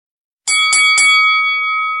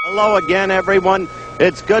Hello again, everyone.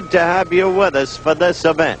 It's good to have you with us for this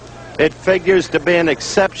event. It figures to be an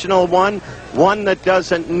exceptional one that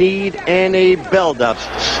doesn't need any build-up.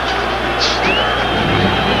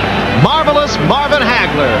 Marvelous Marvin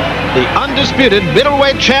Hagler, the undisputed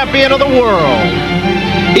middleweight champion of the world.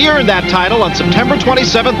 He earned that title on September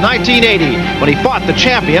 27, 1980, when he fought the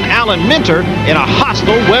champion Alan Minter in a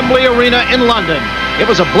hostile Wembley Arena in London. It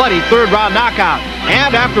was a bloody third-round knockout,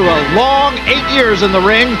 and after a long 8 years in the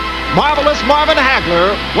ring, Marvelous Marvin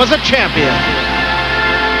Hagler was a champion.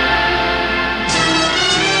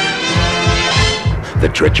 The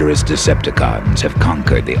treacherous Decepticons have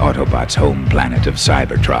conquered the Autobots' home planet of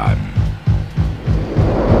Cybertron.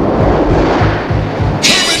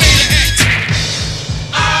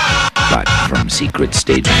 But from secret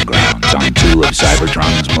staging grounds on 2 of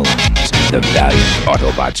Cybertron's moons, the valiant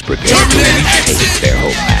Autobots prepare to retake their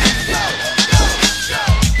homeland.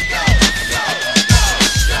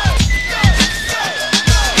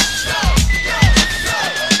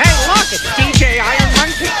 Hey, look, it's DJ Iron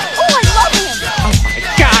Monkey. Oh, I love him. Oh, my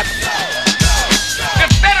God. The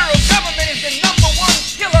federal government is the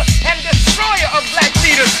 #1 killer and destroyer of black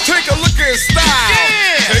leaders. Take a look at his style.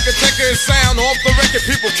 Yeah. Take a check of his sound. Off the record,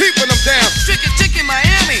 people keeping them down. Chicken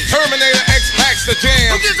Miami. Terminator X packs the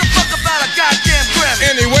jam. Who gives a fuck about a goddamn Grammy?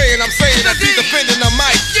 Anyway, and I'm saying that he's defending the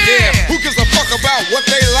mic. Yeah. Who gives a fuck about what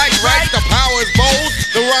they like, right? The power is bold.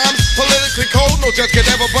 The rhymes politically cold. No judge can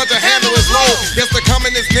ever but to handle his load. Yes, the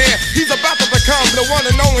coming is near. He's about to become the one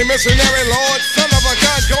and only missionary lord. Son of a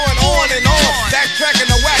gun going on and on. Backtracking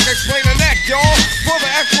the whack, explain the neck, y'all. For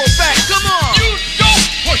the actual fact. Come on. You don't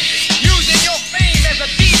push it. Using your fame as a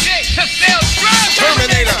DJ to sell drugs.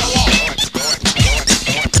 Terminator.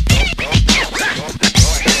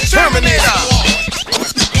 Terminator.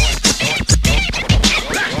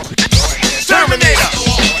 Terminator.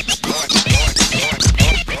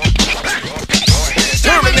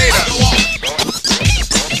 Terminator.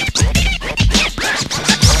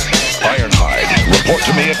 Ironhide, report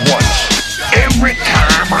to me at once. Every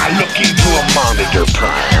time I look into a monitor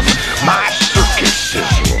prime, my circuit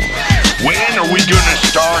sizzle. When are we gonna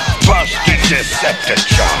start busting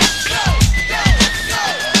Decepticons?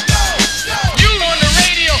 You on the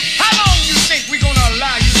radio? How long you think we gonna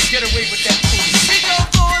allow you to get away with that food? We go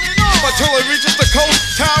on and on. Until it reaches the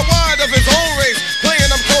coast, tired wide of his own race, playing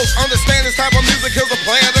them close. Understand this type of music kills the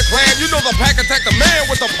player, the clan. You know the pack attack the man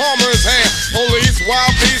with the palm of his hand. Police,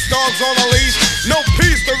 wild beast, dogs on a leash. No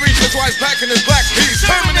peace to reach his wife's back in his black piece.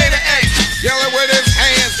 Terminator X, yelling with his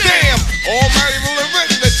hands. Damn, almighty ruler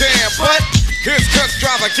written the jam. But his cuts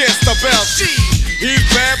drive against the belt. He's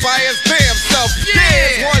bad by his damn self. Yeah,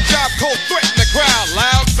 it's one job, cold threaten the crowd.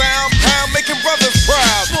 Loud sound, pound, making brothers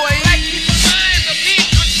proud. Boy, like people minds are being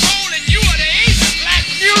controlled and you are the ace of black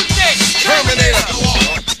music. Terminator.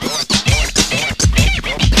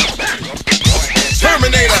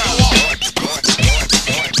 Terminator.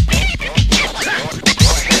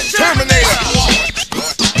 Terminator.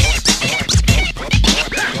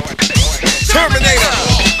 Terminator.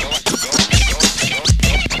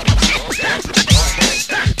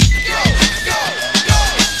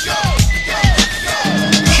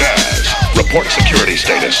 Jazz, report security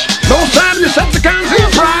status. No sign of Decepticons here,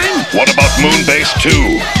 Prime. What about Moonbase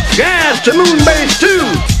 2? Jazz to Moonbase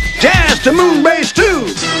 2. Jazz to Moonbase 2.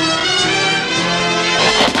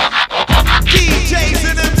 DJs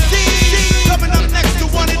and MCs coming up next to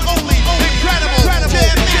one and only incredible jam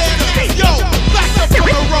master. Yo, back up on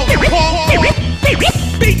the road, Paul.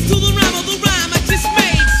 Beats to the rhyme I just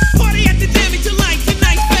made. Party at the jam till lights and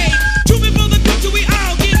nights fade. Two before the crew till we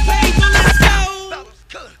all get paid. So let's go.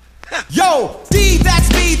 Yo, D, that's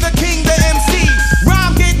me, the king, the MC.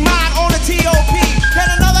 Rhyme get mine on the TOP. Can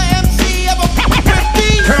another MC ever with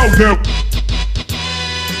me? Hell no.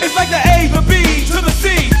 It's like the A, the B to the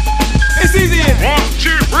C. It's easy as 1,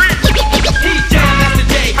 2, 3. He's Jam Master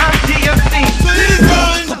J, I'm DMC. So this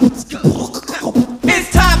run. It's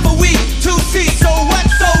time for week 2C. So what?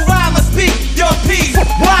 So rhyme or speak your piece.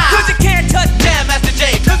 Why? Cause you can't touch Jam Master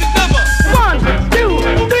J. Cause it's number 1, 2,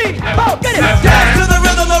 3, 4. Get it. Dance to the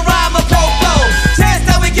rhythm, the rhyme of pro flow. Chance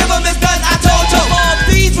that we give them is done, I told you. All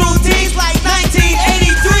these routines like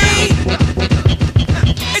 1983.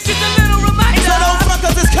 It's just a little reminder. So don't front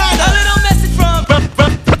cause it's kinda A little message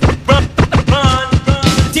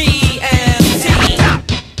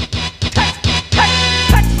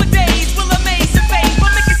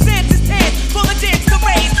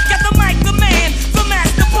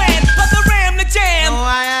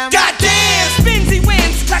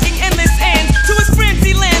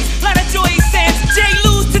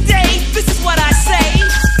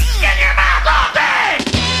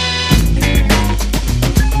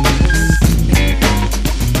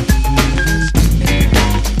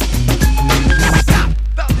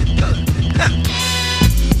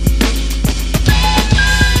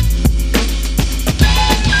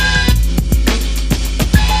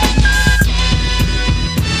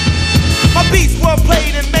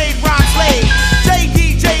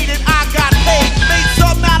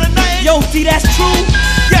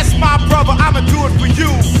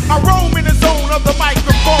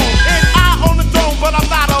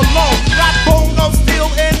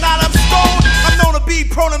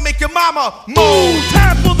proper move.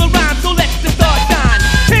 Time for the rhyme, so let the star shine.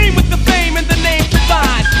 Came with the fame and the name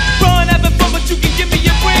divine. Run, having fun, but you can give me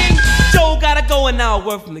your ring. Joe gotta go and now a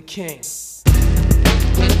word from the king.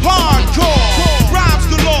 Hardcore, rhymes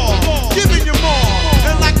galore, giving you more.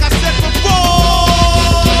 And like I said before,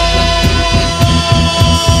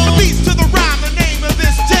 the beats to the rhyme, the name of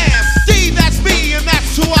this jam. D, that's me, and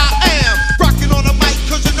that's who I am. Rocking on the mic,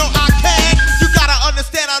 cause you know I can. You gotta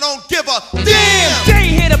understand, I don't give a damn. Jay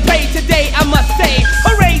here to pay today, I must say.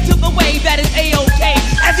 Hooray to the way that is A-OK.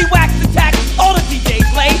 As he wax attack, all the DJs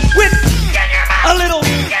play with a little,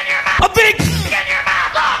 a big.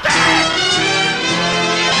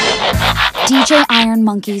 DJ Iron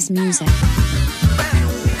Monkey's music.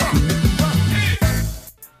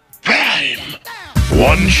 Time.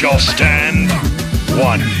 One shall stand,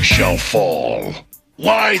 one shall fall.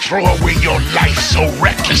 Why throw away your life so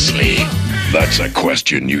recklessly? That's a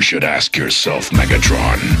question you should ask yourself,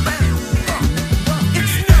 Megatron.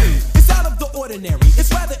 It's new, it's out of the ordinary,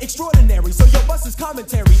 it's rather extraordinary. So your bus is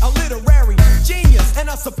commentary, a literary genius and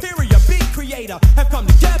a superior beat creator have come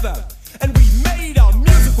together. And we made a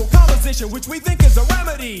musical composition which we think is a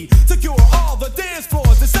remedy to cure all the dance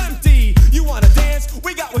floors. It's empty. You wanna dance?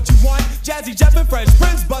 We got what you want. Jazzy Jeff and Fresh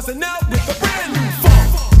Prince buzzing out with a brand new funk.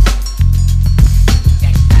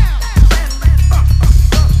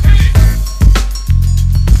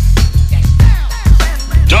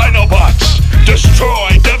 Dinobots,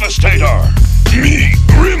 destroy Devastator. Me,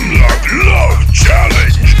 Grimlock, love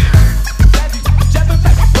challenge.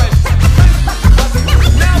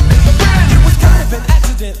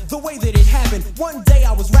 The way that it happened, one day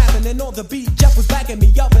I was rapping and on the beat Jeff was backing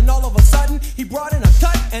me up, and all of a sudden he brought in a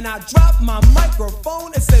cut and I dropped my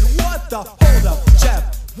microphone and said, what the, hold up,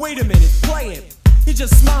 Jeff, wait a minute, play it. He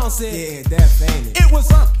just smiled and said, yeah, that's ain't it. It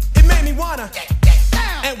was, it made me wanna,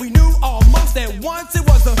 and we knew almost at once it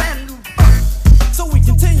was a, so we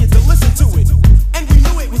continued to listen to it, and we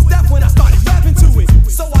knew it was deaf when I started rapping to it.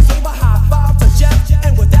 So I gave a high five to Jeff,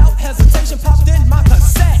 and without hesitation popped in my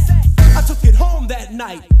cassette. I took it home that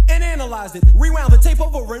night and analyzed it, rewound the tape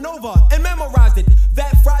over and over and memorized it.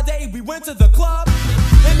 That Friday we went to the club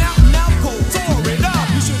and out cold tore it up.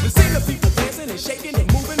 You should have seen the people dancing and shaking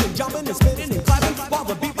and moving and jumping and spinning and clapping while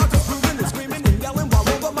the beatbox was grooving and screaming and yelling while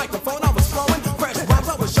on the microphone I was flowing. Fresh rhymes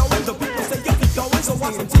I was showing, the people say you keep going, so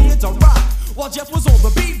I continued to rock while Jeff was on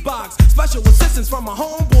the beatbox. Special assistance from my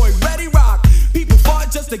homeboy Ready Rock. People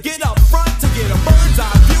fought just to get up front to get a bird's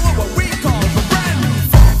eye view of what we call the brand new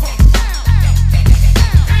funk.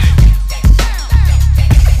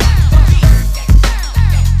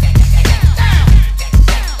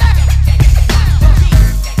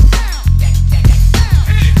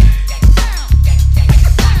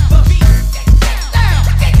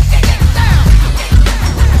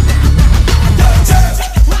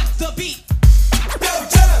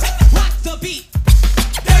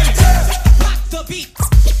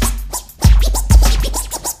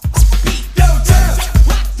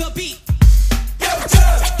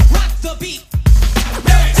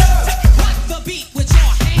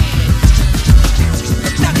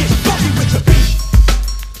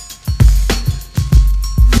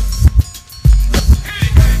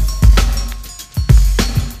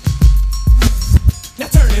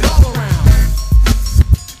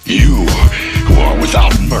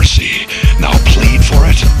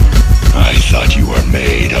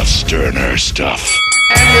 Stuff.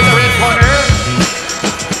 And in the red corner,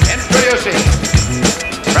 introducing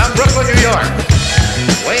from Brooklyn, New York,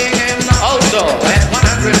 weighing in also at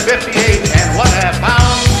 158 1/2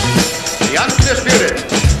 pounds, the undisputed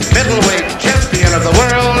middleweight champion of the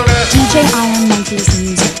world, DJ Iron Monkey's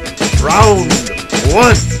music. Round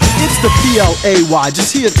one. It's the PLAY,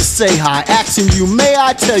 just here to say hi, asking you, may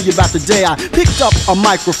I tell you about the day I picked up a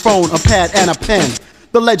microphone, a pad, and a pen.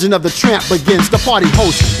 The legend of the tramp begins, the party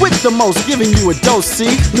host with the most, giving you a dose,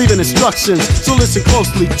 see? Leaving instructions, so listen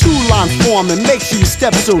closely, 2-line form and make sure you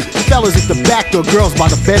step soon. Fellas at the back door, girls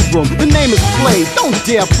by the bedroom. The name is Play, don't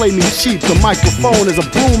dare play me cheap. The microphone is a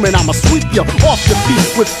broom and I'ma sweep you off your feet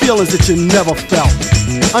with feelings that you never felt.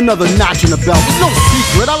 Another notch in the belt, it's no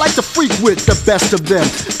secret, I like to freak with the best of them.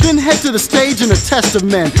 Then head to the stage in a test of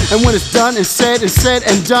men. And when it's done and said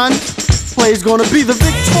and done, Play's gonna be the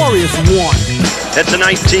victorious one. It's a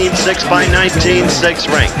 19-6 by 19-6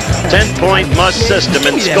 ring. 10-point must system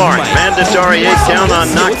in scoring. Mandatory 8 count on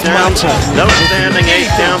knockdowns. No standing 8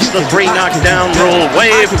 counts. The 3 knockdown rule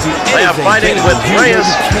waived. They are fighting with Reyes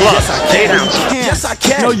plus 8 ounces. Yes, I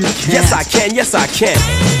can. No, you can't. Yes, I can. Yes, I can.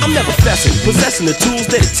 I'm never fessing, possessing the tools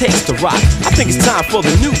that it takes to rock. I think it's time for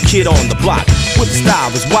the new kid on the block. with a style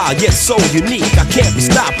that's wild yet so unique. I can't be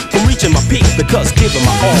stopped from reaching my peak because giving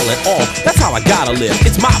my all and all, that's how I gotta live.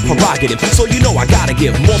 It's my prerogative, so you know I gotta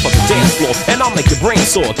give more for the dance floor. And I'll make your brain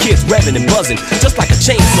sore, kids revving and buzzing just like a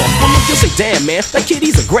chainsaw. Well look, you'll say damn man, that kid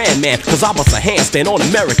he's a grand man, cause I bust a handstand on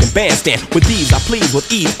American Bandstand. With these I please with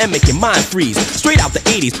ease and make your mind freeze. Straight out the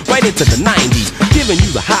 80s, right into the 90s, giving you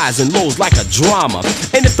the highs and lows like a drama.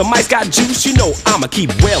 And if the mic's got juice, you know I'ma keep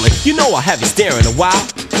wailing. You know I have you staring a while,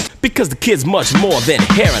 because the kid's much more than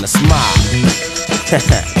hair and a smile.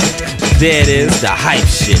 There it is, the hype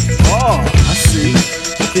shit. Oh, I see.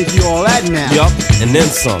 Think you all that now? Yup, and then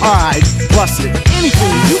some. Alright, bust it.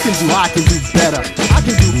 Anything you can do, I can do better. I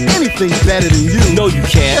can do anything better than you. No, you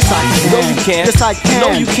can't. Yes, I can. No, you can't. Yes, I can. No,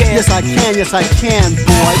 you can't. Yes, I can. Yes, I can,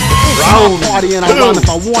 boy. It's my party and I run if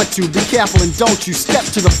I want to. Be careful and don't you step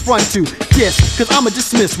to the front to diss, cause I'ma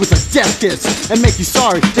dismiss with a death kiss and make you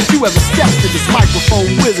sorry that you ever stepped to this microphone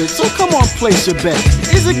wizard. So come on, place your bet.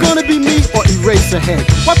 Is it gonna be me or Eraserhead?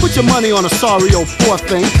 Why put your money on a sorry old poor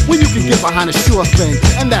thing when you can get behind a sure thing?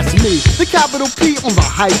 And that's me, the capital P on the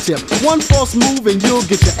high tip. One false move and you'll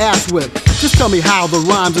get your ass whipped. Just tell me how the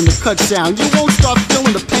rhymes and the cut sound. You won't start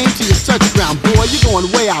feeling the pain till you touch ground. Boy, you're going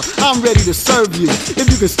way out, I'm ready to serve you. If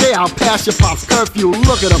you can stay out past your pop's curfew,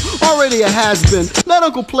 look at him, already a has-been. Let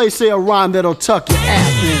Uncle Play say a rhyme that'll tuck your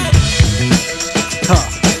ass in. Huh,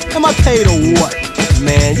 am I paid or what?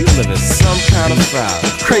 Man, you live in some kind of foul.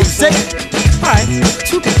 Crazy. Alright,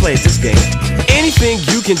 two can play this game. Anything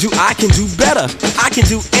you can do, I can do better. I can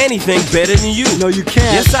do anything better than you. No, you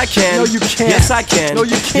can't. Yes, I can. No, you can't. Yes, I can. No,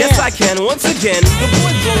 you can't. Yes, I can. Once again, the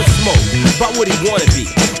boy blowing smoke about what he wanna be.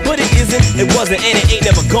 But it isn't, it wasn't, and it ain't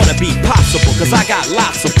never gonna be possible. Cause I got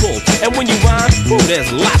lots of pull. And when you rhyme, ooh, there's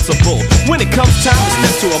lots of bull. When it comes time to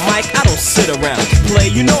step to a mic, I don't sit around. Play,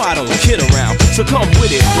 you know I don't kid around. So come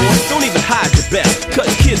with it, boy. Don't even hide your best. Cause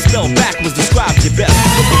kids spell backwards describe your best.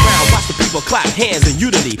 Look around, watch the people clap hands in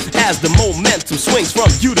unity as the momentum swings from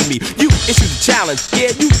you to me. You issue the challenge, yeah,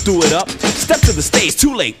 you threw it up. Step to the stage,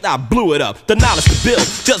 too late, I blew it up. The knowledge to build,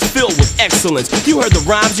 just filled with excellence. You heard the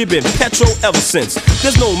rhymes, you've been petro ever since.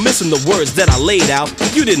 There's no missing the words that I laid out.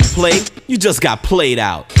 You didn't play, you just got played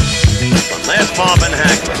out. There's Marvin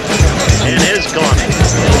Hagler in his corner.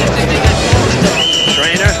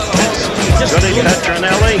 Trainer is Goody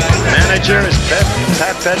Petronelli. Manager is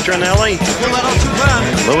Pat Petronelli.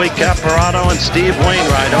 Louis Caparato and Steve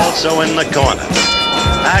Wainwright also in the corner.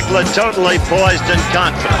 Hagler totally poised and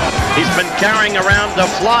confident. He's been carrying around a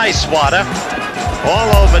fly swatter all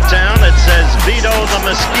over town. It says, Vito the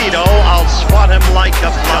Mosquito, I'll swat him like a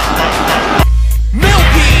fly.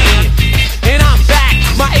 Milky, and I'm back.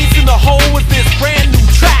 My ace in the hole with this brand new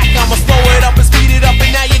track. I'ma slow it up and speed it up,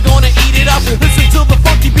 and now you're gonna eat it up. Listen to the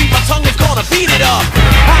funky beat, my tongue is gonna beat it up.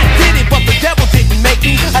 I did it, but the devil didn't make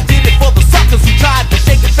me. I did it for the suckers who tried to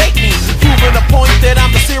shake and fake me. Proving a point that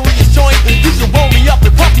I'm the serious joint. You can roll me up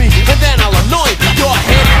and pump me, and then I'll anoint your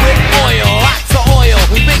head with oil. Lots of oil,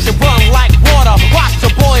 make it run like water. Watch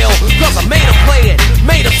to boil, cause I made them play it,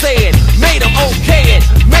 made them say it, made them okay it,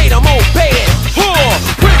 made them obey it.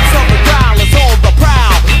 Prince of the growl is on the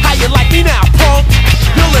prowl. How you like me now, punk?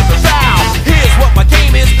 You live and foul. Here's what my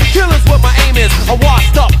game is, killer's what my aim is. A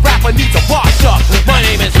washed up rapper needs a wash up. My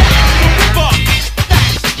name is The Ripper.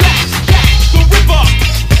 The Ripper.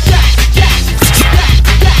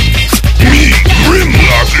 Me,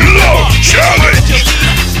 Grimlock Love Challenge.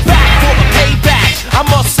 Back for the payback, I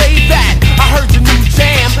must say that. I heard your new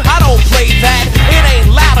jam, I don't play that. It ain't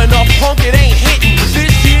loud enough, punk, it ain't hitting.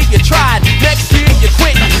 This year you tried, next year you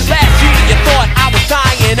quitting. Last year you thought I was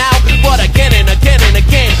dying out, but again and again and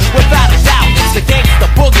again, without a doubt, it's the gangsta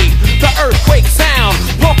boogie, the earthquake sound.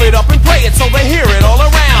 Pump it up and play it so they hear it all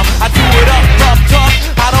around. I do it up, tough,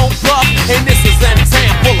 I don't bluff, and this is an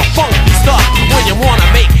example of funky stuff. When you wanna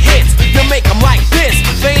make hits, you make them like this.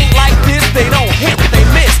 They ain't like this, they don't hit, they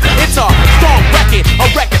miss. It's a strong record, a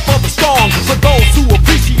record for the strong, for those who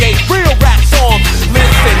appreciate real rap songs.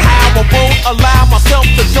 Listen how I won't allow myself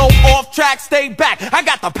to go off track, stay back. I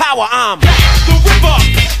got the power, I'm The Ripper.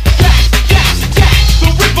 The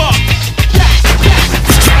Ripper.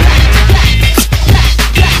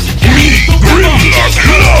 Me, Grimlock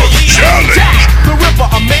Love Challenge. The Ripper,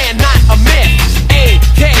 a man, not a myth.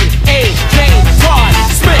 A.K.A. James Todd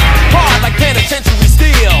Smith. Hard like penitentiary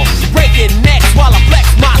steel. Breaking necks while I flex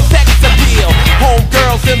my sex appeal.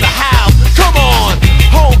 Homegirls in the house, come on.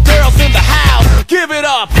 Homegirls in the house, give it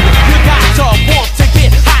up. You got to want to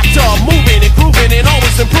get hotter. Moving and grooving and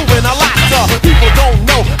always improving a lot. People don't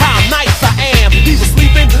know how nice I am. He was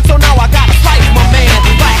sleeping, so now I gotta slice my man.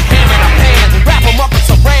 Like ham in a pan, wrap him up in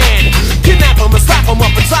saran. Kidnap him and slap him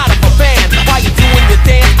up inside of a van.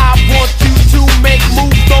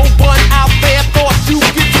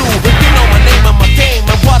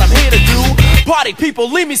 People,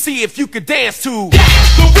 let me see if you could dance to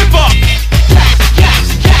the Ripper.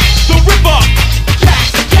 The Ripper.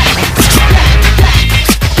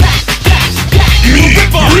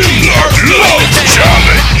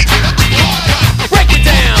 Challenge. Break it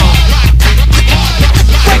down.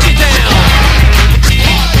 Break it down.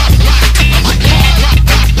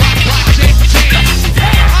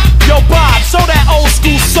 Yo, Bob, show that old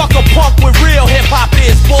school sucker punk with real hip hop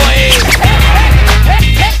is, boy.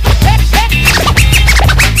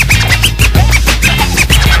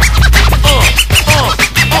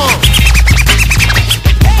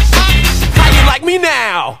 How you like me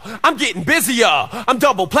now? I'm getting busier. I'm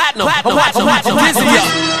double platinum. I'm busier.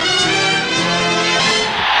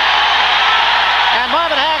 And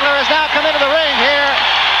Marvin Hagler has now come into the ring here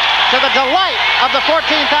to the delight of the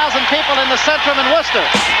 14,000 people in the Centrum in Worcester.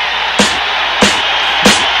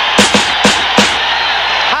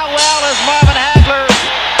 How well has Marvin Hagler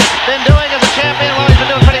been doing as a champion? Well, he's been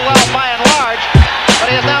doing pretty well by and large, but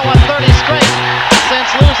he has now won 30 straight since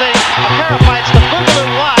losing a pair of fights to Boogaloo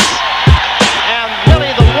Watts and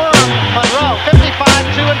Willie the Worm Monroe.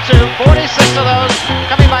 55-2-2, 46 of those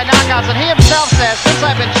coming by knockouts, and he himself says, since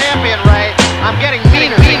I've been champion, Ray, I'm getting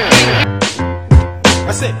meaner.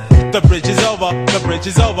 I said, the bridge is over, the bridge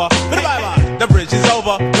is over. Bye-bye. The bridge is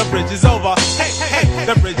over, the bridge is over. Hey, hey,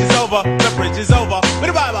 the bridge is over, the bridge is over.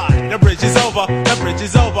 Bye-bye. The bridge is over, the bridge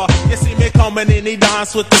is over. You see me coming in, he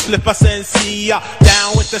dance with the flipper sensei.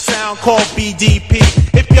 Down with the sound called BDP.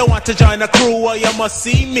 If you want to join the crew, well, you must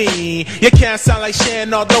see me. You can't sound like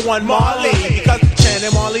Shan or the one Marley, because Shan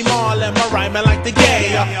and Marley Marlin, my rhyming like the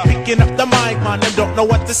gay. Picking up the mic, man, them don't know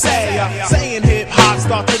what to say. Saying hip hop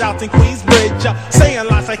started out in Queensbridge. Saying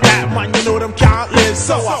lines like that, man, you know them can't live.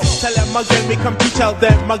 So tell them again, me come to tell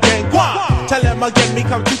them again. Go on. Tell them again, me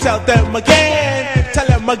come to tell them again. Tell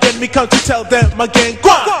them again, me come to tell them again. Go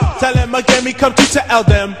on. Tell them again, me come to tell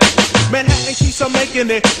them. Manhattan keeps on making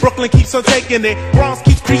it, Brooklyn keeps on taking it, Bronx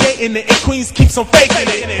keeps creating it, and Queens keeps on faking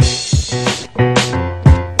it.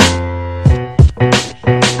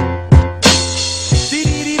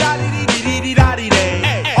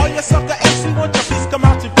 All your sucker MC want your piece come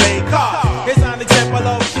out to play. Here's an example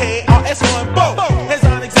of KRS-One. Boom. Here's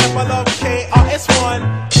an example of KRS-One.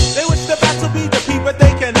 They wish the battle be the people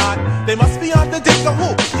they cannot. They must be on the dick of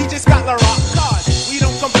who? DJ Scott La Rock. Cause we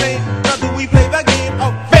don't complain, nor do we play the game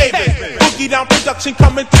of baby. Boogie Down production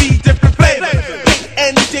coming 3 different flavors. Pick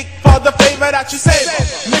any dick for the flavor that you save.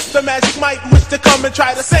 Mr. Magic might wish to come and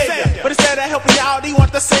try to save you, but instead of helping you out, he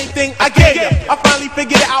want the same thing I gave you. I finally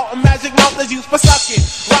figured it out, a magic mouth is used for sucking.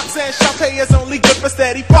 Roxanne Champagne is only good for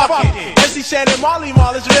steady fucking. MC Shannon Marley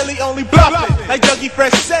Marl is really only bluffing. Like Dougie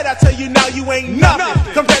Fresh said, I tell you now you ain't nothing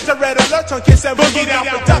compared to Red Alert on Kiss and Boogie Down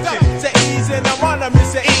production. Say ease and I'm on, I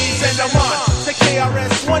miss say ease and I'm on. Say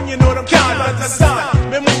KRS-One, you know them can't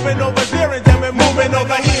understand. Been moving over there and then we're moving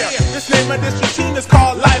over here. This name of this routine is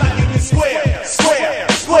called Live Union Square. Square,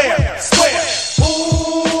 square, square.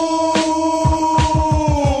 Ooh,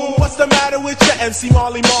 what's the matter with your MC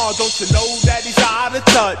Marley Marl? Don't you know that he's out of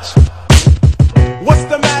touch? What's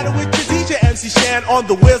the matter with your DJ MC Shan on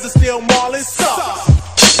the wheels of steel Marlin sucks?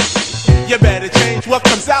 You better change what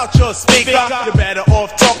comes out your speaker. You're better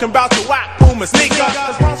off talking about your whack Puma sneaker.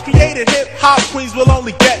 Cause once created hip hop queens will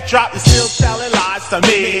only get dropped. You're still telling lies to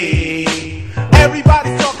me.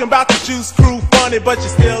 Everybody's talking about the Juice Crew funny, but you're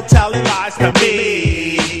still telling lies to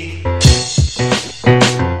me.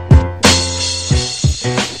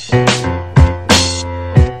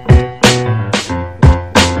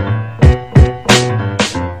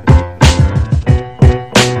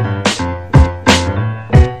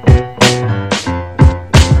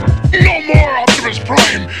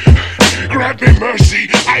 Prime, grant me mercy,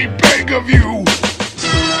 I beg of you.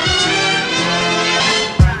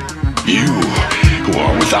 You, who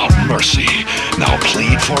are without mercy, now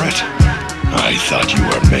plead for it? I thought you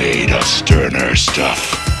were made of sterner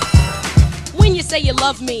stuff. When you say you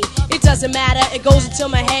love me, it doesn't matter. It goes into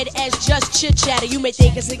my head as just chit-chatter. You may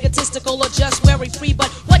think it's egotistical or just very free, but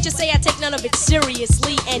what you say, I take none of it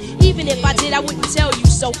seriously. And even if I did, I wouldn't tell you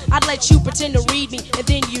so. I'd let you pretend to read me, and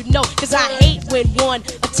then you'd know. Cause I hate when one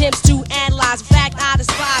attempts to analyze. In fact, I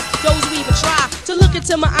despise those who even try to look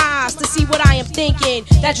into my eyes to see what I am thinking.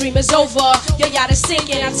 That dream is over, your yacht is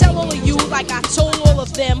sinking. I tell all of you, like I told all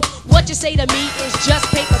of them, what you say to me is just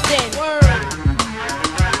paper thin. Word.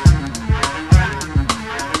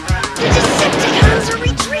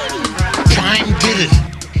 Prime did it.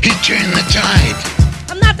 He turned the tide.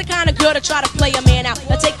 I'm not the kind kind of girl to try to play a man out.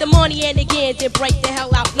 I take the money and again, then break the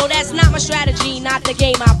hell out. No, that's not my strategy, not the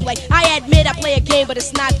game I play. I admit I play a game, but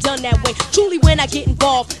it's not done that way. Truly, when I get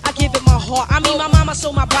involved, I give it my heart. I mean, my mama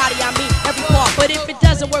sold my body, I mean, every part. But if it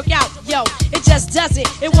doesn't work out, yo, it just doesn't.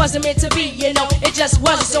 It wasn't meant to be, you know, it just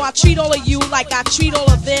wasn't. So I treat all of you like I treat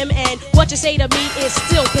all of them, and what you say to me is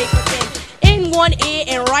still paper thin. In one ear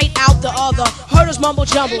and right out the other. Herders mumble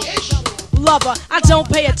jumble. Lover, I don't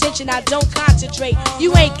pay attention, I don't concentrate.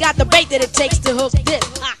 You ain't got the bait that it takes to hook this.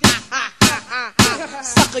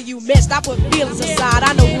 Sucker, you missed. I put feelings aside.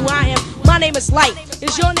 I know who I am. My name is Light.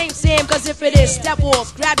 Is your name Sam? Cause if it is, step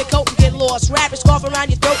off. Grab your coat and get lost. Wrap your scarf around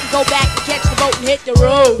your throat and go back and catch the boat and hit the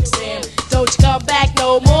road, Sam. Don't you come back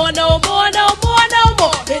no more, no more, no more, no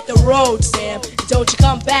more. Hit the road, Sam. Don't you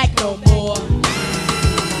come back no more.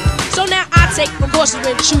 So now I take precautions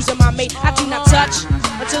when choosing my mate. I do not touch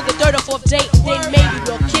until the third or fourth date. Then maybe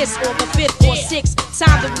we'll kiss on the fifth or sixth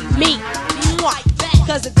time that we meet. Mwah.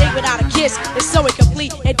 Cause a date without a kiss is so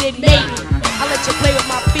incomplete. And then maybe I'll let you play with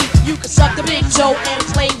my feet. You can suck the big toe and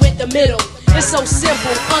play with the middle. It's so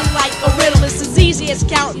simple, unlike a riddle. It's as easy as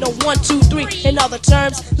counting to 1, 2, 3. In other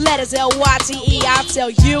terms, letters L-Y-T-E. I'll tell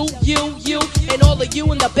you, and all of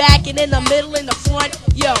you in the back and in the middle, in the front.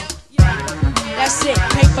 Yo, that's it,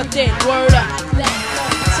 paper thin, word up.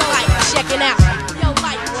 So like, checking out.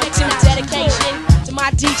 To dedication to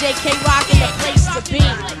my DJ K-Rock and the place to be.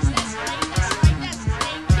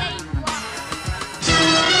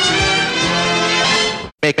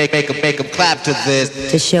 Make 'em clap to this.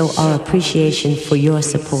 To show our appreciation for your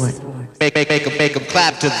support. Make 'em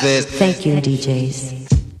clap to this. Thank you, DJs.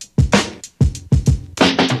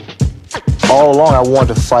 All along, I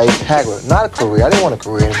wanted to fight Hagler. Not a career. I didn't want a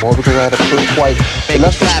career anymore because I had a quite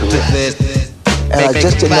illustrious career. And I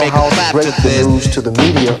just didn't know how to break the news to the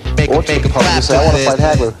media or to the public to say, I want to fight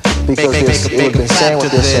Hagler because it would have been saying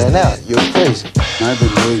what they're saying now. You're crazy. I've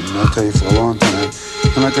been waiting, I'll tell you, for a long time.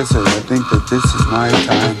 And like I said, I think that this is my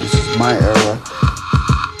time, this is my era.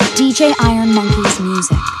 DJ Iron Monkey's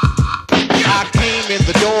music. I came in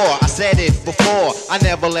the door, I said it before. I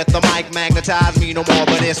never let the mic magnetize me no more,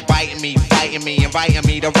 but it's biting me, fighting me, inviting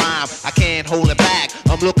me to rhyme. I can't hold it back,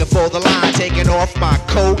 I'm looking for the line, taking off my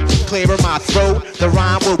coat, clearing my throat. The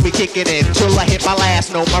rhyme will be kicking in till I hit my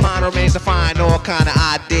last note. My mind remains to find all kind of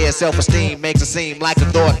ideas. Self-esteem makes it seem like a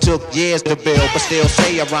thought took years to build, but still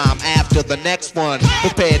say a rhyme after the next one.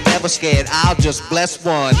 Prepared, never scared, I'll just bless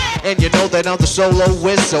one. And you know that I'm the solo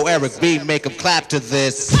whiz, so Eric B, make 'em clap to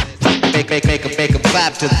this. Make 'em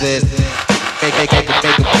clap to this. Make 'em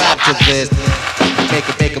clap to this. Make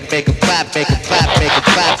 'em clap, make 'em clap to this. Make 'em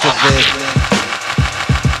clap to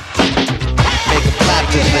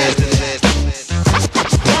this.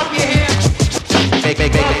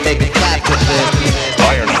 Make 'em clap to this.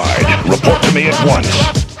 Ironhide, report to me at once.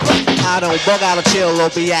 I don't bug out of chill or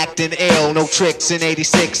be acting ill. No tricks in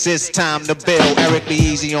 86, it's time to build. Eric be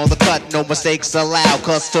easy on the cut, no mistakes allowed.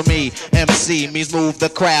 Cause to me, MC means move the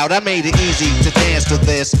crowd. I made it easy to dance to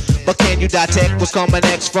this. But can you detect what's coming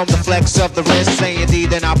next from the flex of the wrist? Say indeed,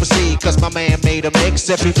 then I'll proceed. Cause my man made a mix.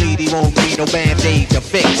 If he bleed, he won't need no band-aid to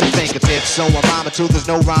fix his fingertips. So I'm rhyming till there's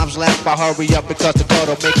no rhymes left. I hurry up because the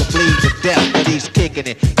cut'll make him bleed to death. But he's kicking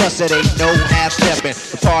it, cause it ain't no half-stepping.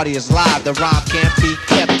 The party is live, the rhyme can't be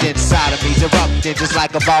kept inside of me's erupting just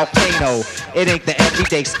like a volcano. It ain't the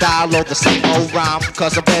everyday style or the same old rhyme,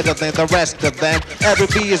 cause I'm better than the rest of them. Every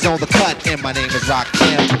B is on the cut and my name is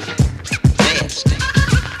Rakim. Nasty.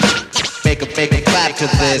 Make 'em clap to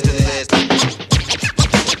this.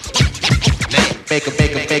 Make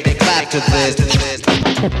 'em clap to this.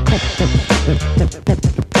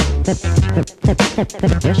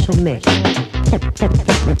 Special mix.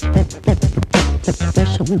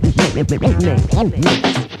 Special mix.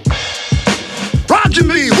 Roger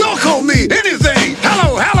me, will call me, anything.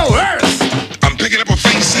 Hello, Earth. I'm picking up a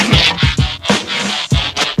faint signal.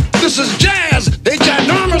 This is Jazz, a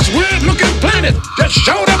ginormous, weird-looking planet that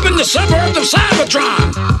showed up in the suburbs of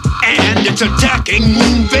Cybertron. And it's attacking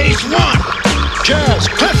Moonbase 1. Jazz,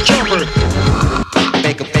 cliff jumper.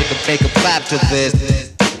 Make 'em clap to this.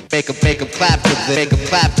 Make 'em clap to this. Make 'em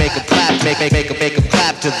clap, make 'em clap, make 'em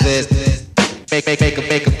clap to this. Make 'em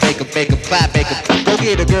clap, go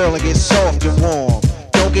get a girl and get soft and warm.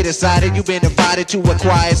 Don't get excited, you've been invited to a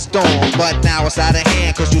quiet storm. But now it's out of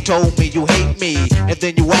hand, cause you told me you hate me. And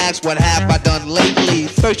then you asked, what have I done lately?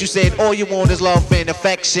 First you said, all you want is love and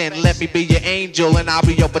affection. Let me be your angel and I'll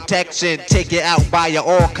be your protection. Take you out, buy you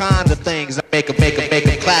all kinds of things. Make 'em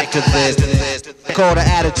clap to this. Call the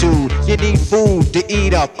attitude, you need food to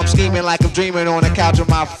eat up. I'm scheming like I'm dreaming on the couch with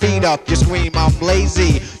my feet up. You scream, I'm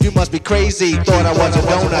lazy, you must be crazy. Thought I was a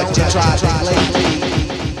donut, you tried to lately.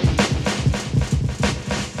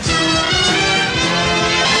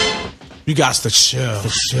 You got to chill.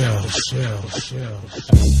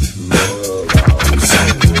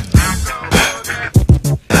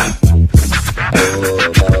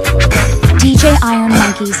 DJ Iron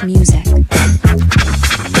Monkey's music.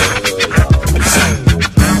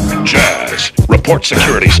 Jazz, report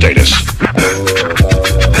security status.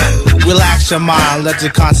 Relax your mind, let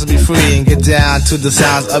your conscience be free, and get down to the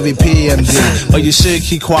sounds of your PMD. But you should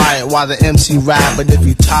keep quiet while the MC rap. But if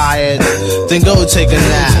you're tired, then go take a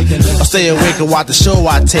nap. Or stay awake and watch the show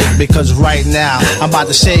I take, because right now I'm about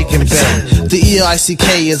to shake and bake. The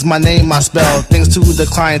E-I-C-K is my name, I spell. Thanks to the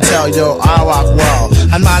clientele, yo, I rock well.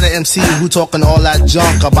 I'm not an MC who talking all that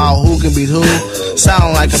junk about who can beat who.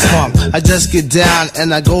 Sound like a punk. I just get down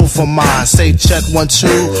and I go for mine. Say check 1,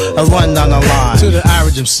 2, and run down the line. To the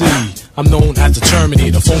average MC, I'm known as the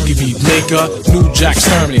Terminator, funky beat maker, New Jack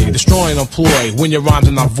Terminator, destroying employee. When you're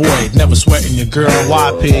rhyming, I void, never sweating your girl,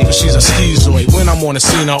 YP, cause she's a schizoid. When I'm on the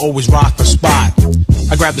scene, I always rock the spot.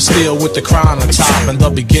 I grab the steel with the crown on top. In the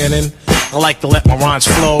beginning, I like to let my rhymes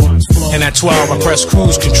flow, and at 12, I press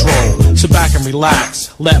cruise control. Sit back and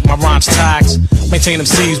relax, let my rhymes tax, maintain them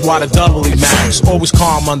C's while the doubly max. Always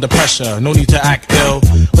calm under pressure, no need to act ill.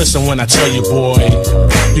 Listen when I tell you, boy,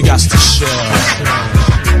 you got to chill.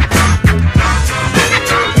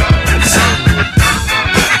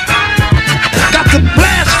 To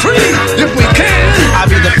blast free if we can. I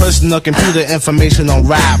be the personal computer information on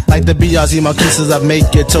rap, like the BRZ kisses of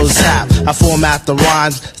make your toes tap. I format the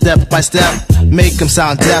rhymes step by step, make them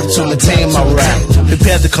sound deaf to maintain my rap.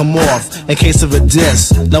 Prepare to come off in case of a diss.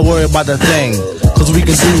 Don't worry about the thing, cause we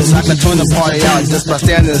can do this. I can turn the party out just by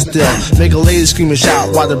standing still. Make a lady scream and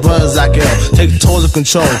shout while the brothers act ill. Take total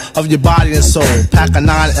control of your body and soul. Pack a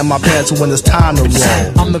 9 in my pants when it's time to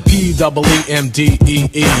roll. I'm the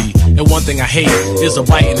P-E-E-M-D-E-E, and one thing I hate is a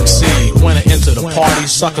biting MC. When I enter the party,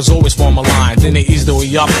 suckers always form a line. Then they ease their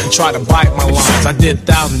way up and try to bite my lines. I did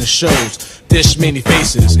thousands of shows, dish many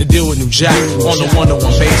faces, and deal with New Jack on a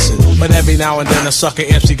one-to-one basis. But every now and then a sucker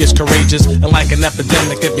MC gets courageous, and like an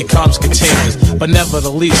epidemic it becomes contagious. But never the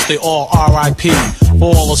least, they all R.I.P.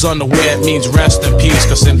 For all those unaware, it means rest in peace,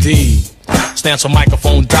 cause MD stands for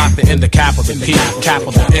microphone doctor in the capital P,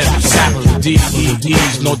 capital M, capital D, E,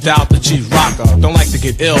 D's. No doubt the chief rocker. Don't like to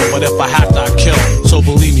get ill, but if I have to, I kill. So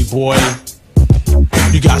believe me, boy,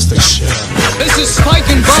 you got to chill. This is Spike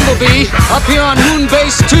and Bumblebee up here on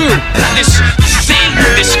Moonbase 2. This thing,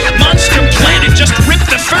 this monster planet just ripped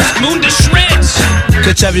the first moon to shreds.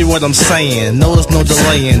 Catch every word I'm saying, no there's no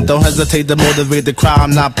delaying. Don't hesitate to motivate the crowd,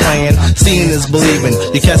 I'm not playing. Seeing is believing,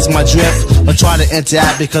 you catch my drift, or try to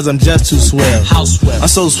interact because I'm just too swift. How swift? I'm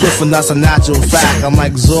so swift and that's a natural fact. I'm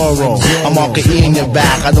like Zorro, I'm all E in your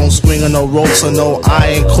back. I don't swing on no ropes or no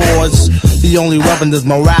iron cords. The only weapon is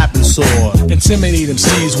my rapping sword. Intimidate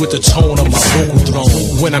MCs with the tone of my vocal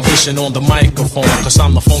throne. When I'm dishing on the microphone, cause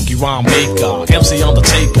I'm the funky rhyme maker. MC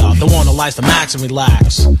Undertaker, the one who likes to max and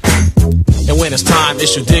relax. And when it's time,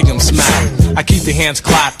 it's your dig 'em smack. I keep the hands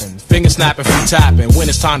clapping, fingers snapping, feet tapping. When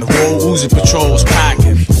it's time to roll, Uzi Patrol's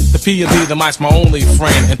packing. The P&B, the mic's my only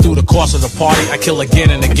friend. And through the course of the party, I kill again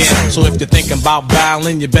and again. So if you're thinking about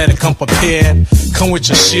battling, you better come prepared. Come with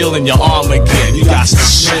your shield and your armor gear. You got some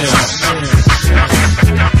shit.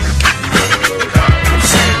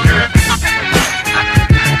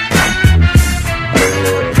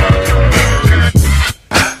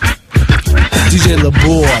 DJ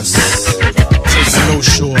LaBoss, taking no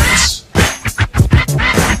shorts.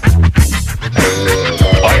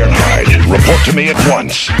 Ironhide, report to me at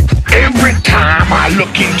once. Every time I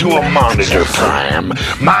look into a monitor prime,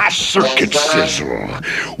 my circuits sizzle.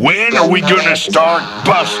 When are we gonna start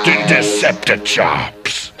busting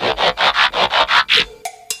Deceptichops?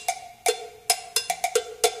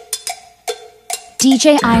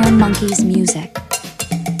 DJ Iron Monkey's music.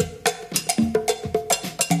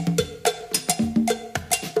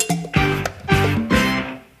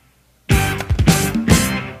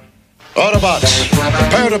 Autobots,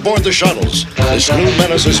 prepare to board the shuttles. This new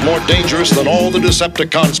menace is more dangerous than all the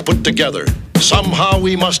Decepticons put together. Somehow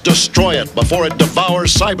we must destroy it before it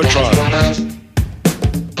devours Cybertron.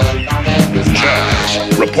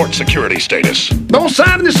 Jazz, report security status. No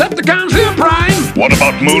sign of Decepticons here, Prime. What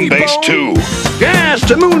about Moonbase 2? Jazz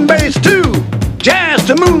to Moonbase 2. Jazz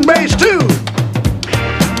to Moonbase 2.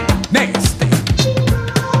 Nasty.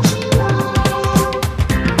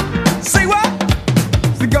 Say what?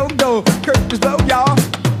 The go-go, curtains low, y'all.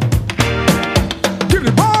 Give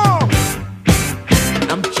it bomb.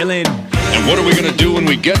 I'm chillin'. And what are we gonna do when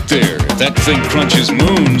we get there? If that thing crunches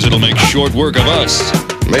moons, it'll make short work of us.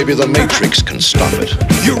 Maybe the Matrix can stop it.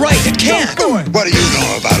 You're right, it can't. What do you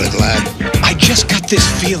know about it, lad? I just got this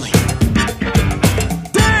feeling.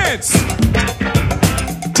 Dance!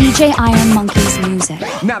 DJ Iron Monkey's music.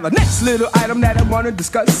 Now the next little item that I want to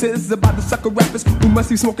discuss is about the sucker rappers who must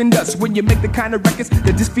be smoking dust when you make the kind of records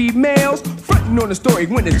that diss females, fronting on the story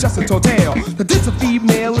when it's just a tale. The diss a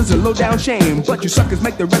female is a low down shame, but you suckers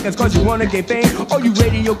make the records cause you wanna get fame. All you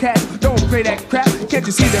radio cats, don't play that crap. Can't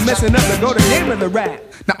you see they're messing up the golden name of the rap?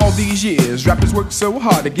 Now all these years, rappers work so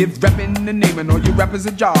hard to give rapping the name and all you rappers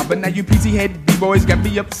a job. But now you PC head B-boys got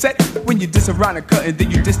me upset when you diss Veronica and then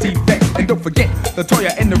you diss T-Vex. And don't forget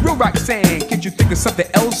Latoya and the real rock saying, can't you think of something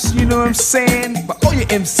else, you know what I'm saying? But all your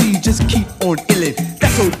MCs just keep on illin'.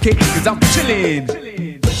 That's okay, cause I'm chillin'.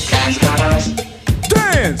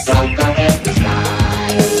 Dance!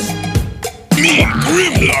 Me,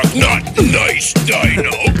 Grimlock, not nice,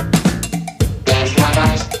 Dino. Dance!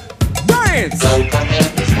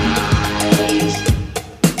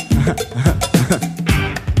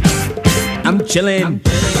 I'm chillin'.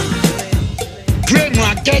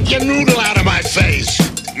 Grimlock, take your noodle out of my face.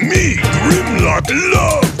 Me, Grimlock,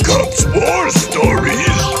 love Cubs war stories.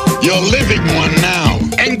 You're living one now.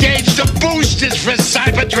 Engage the boosters for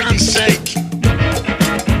Cybertron's sake.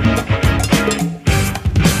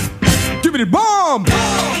 Give me the bomb!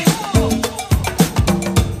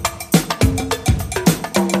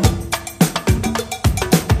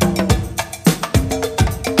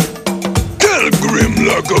 Tell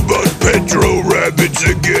Grimlock about Petro Rabbits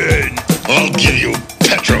again. I'll give you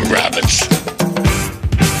Petro Rabbits.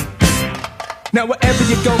 Now wherever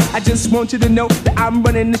you go, I just want you to know that I'm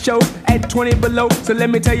running the show at 20 below. So let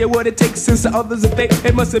me tell you what it takes since the others are fake.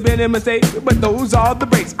 It must have been a mistake, but those are the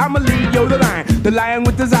breaks. I'm a Leo the lion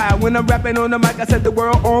with desire. When I'm rapping on the mic, I set the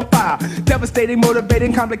world on fire. Devastating,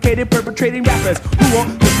 motivating, complicated, perpetrating rappers who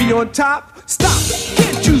want to be on top. Stop!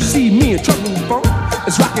 Can't you see me in trouble, bro?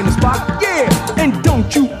 It's rocking the spot, yeah. And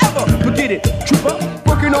don't you ever forget it, trooper.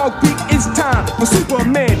 Working all week, it's time for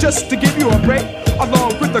Superman just to give you a break.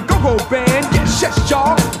 Along with the go-go band, yes,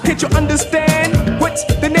 y'all. Can't you understand what's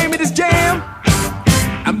the name of this jam?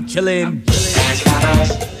 I'm chillin'.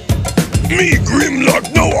 Me,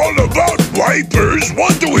 Grimlock, know all about wipers.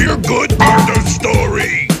 Want to hear good murder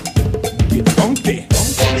story? Funky.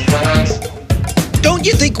 Don't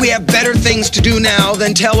you think we have better things to do now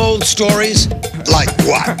than tell old stories? Like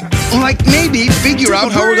what? Like maybe figure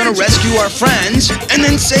out how we're gonna rescue our friends and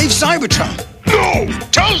then save Cybertron. No!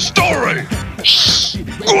 Tell story! Shh!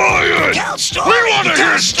 Quiet! Tell story! We want to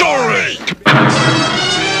hear story!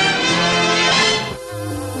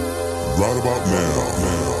 Right about now,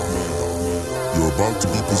 you're about to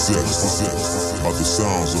be possessed by the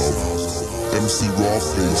sounds of MC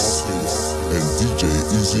Rawface and DJ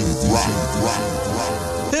Easy Rock.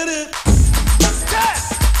 Hit it!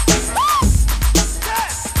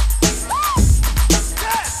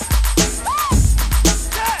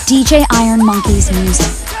 DJ Iron Monkey's music.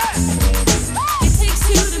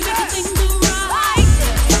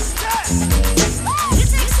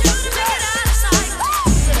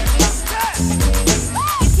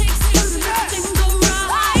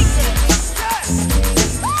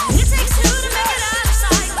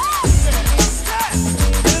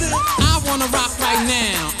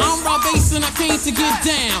 To get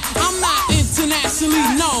down, I'm not internationally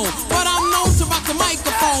known, but I'm known to rock the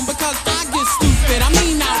microphone because I get stupid, I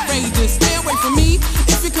mean outrageous. Stay away from me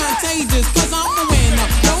if you're contagious, cause I'm a winner,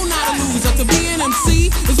 no, not a loser. To be an MC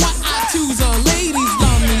is what I choose. Ladies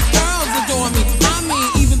love me, girls adore me, I mean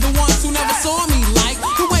even the ones who never saw me, like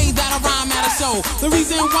the way that I rhyme at a show. The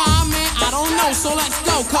reason why, man, I don't know, so let's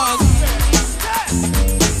go, cause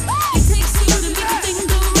it takes two to make a thing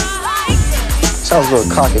go right. Sounds a little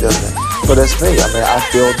cocky, doesn't it? But that's me. I mean, I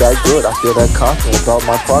feel that good. I feel that confident about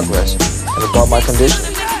my progress and about my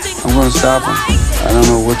condition. I'm going to stop him. I don't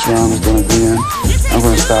know which round is going to be in. I'm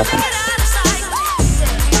going to stop him.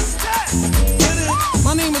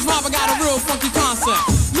 My name is Rob, I got a real funky concept.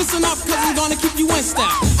 Listen up, cause I'm gonna keep you in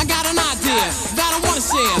step. I got an idea that I wanna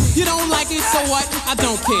share. You don't like it, so what? I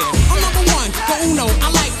don't care. I'm number one, the uno, I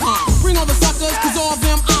like calm. Bring all the suckers, cause all of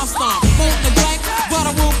them I'll stomp. Won't neglect, but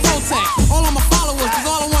I will protect all of my followers, cause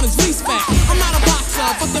all I want is respect. I'm not a boxer,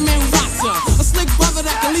 but the man who rocks ya. A slick brother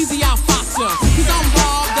that can easy out fox ya. Cause I'm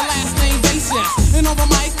Rob, the last name basis. And over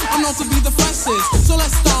mic, I'm known to be the freshest. So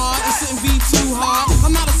let's start, it shouldn't be too hard.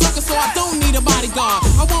 I'm not a sucker, so I don't need a bodyguard.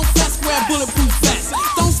 I won't fess, wear bulletproof vest.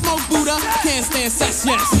 Don't smoke Buddha, can't stand sex,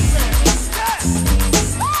 yes.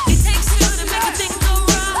 It takes two to make a thing go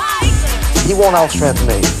right. He won't outstrength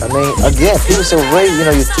me. I mean, again, people say, well, Ray, you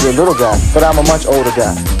know, you're a little guy, but I'm a much older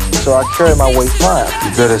guy. So I carry my weight fine.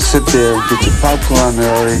 You better sit there and get your popcorn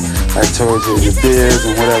early. I told you, your beers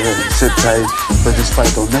and whatever, and sit tight. But this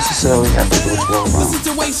fight don't necessarily have to go 12 rounds. The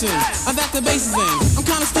situation that the base is in, I'm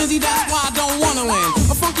kinda stingy, that's why I don't wanna win.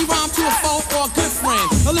 funky rhyme to a foe or a good friend.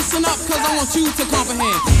 Now listen up, cause I want you to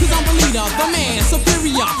comprehend. Cause I'm the leader, the man,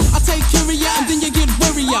 superior. I take curia and then you get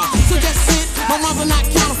wearier. So just sit, my rhymes are not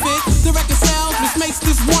counterfeit. The record sells, which makes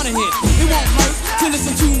this one a hit. It won't hurt to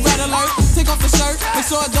listen to Red Alert. Take off the shirt, make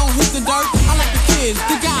sure it don't hit the dirt. I like the kids,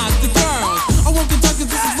 the guys, the girls. I won't conduct cause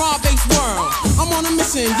this is raw-based world. I'm on a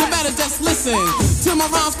mission, you better just listen to my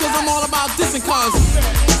rhymes cause I'm all about dissing cause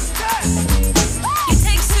it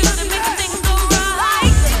takes two to make a thing go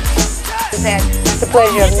right. I've had the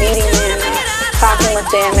pleasure of meeting them, talking with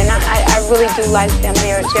them, and I really do like them.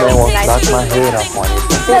 They're nice people. Knock my head off on you.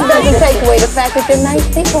 That doesn't take away the fact that they're nice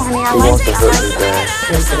people, honey. I like them.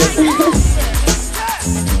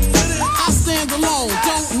 I stand alone,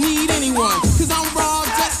 don't need anyone, cause I'm raw,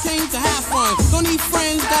 just came to have fun. Don't need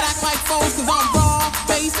friends that act like foes, cause I'm raw,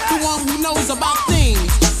 based, the one who knows about things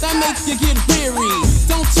that make you get weary.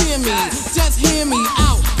 Don't cheer me, just hear me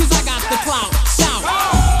out, cause I got the clout. Shout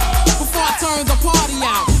before I turn the party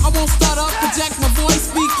out. I won't stutter, project my voice,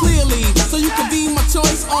 speak clearly, so you can be my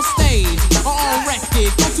choice on stage or on record.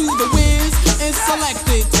 Go to the Wiz and select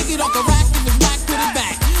it. Take it off the rack, if it's back, put it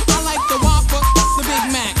back. I like the Whopper, the Big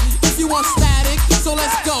Mac. If you want static, so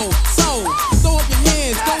let's go. So throw up your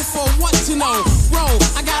hands, go for what you know. Bro,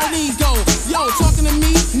 I got an ego. Yo, talking to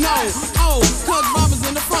me? No. Oh, cause Robbers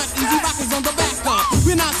in the front, Easy Rockers on the back up.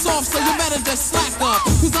 We're not soft, so you better just slack up.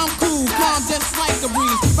 Cause I'm cool, calm, just like a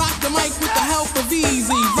breeze. Rock the mic with the help of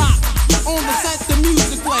Easy Rock. On the set, the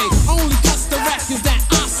music play. Only cuts the records that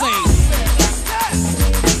I say.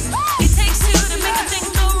 It takes two to make a thing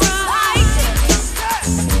go right.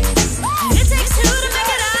 It takes two to make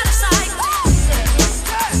it out of sight.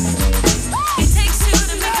 It takes two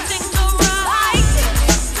to make a thing go right.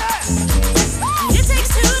 It takes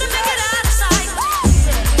two to make it out of sight.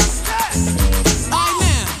 Alright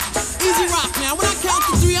now, Easy Rock now. When I count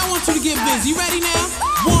to three, I want you to get busy. You ready now?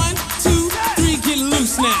 1, 2, 3, get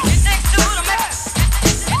loose now.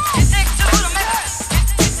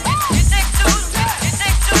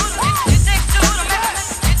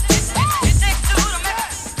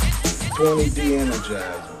 D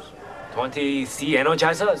energizers. 20 C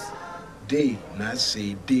energizers? D, not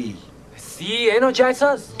C, D. C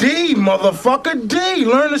energizers? D, motherfucker, D.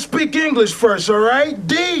 Learn to speak English first, all right?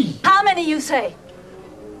 D. How many you say?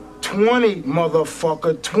 20,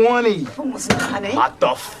 motherfucker, 20. What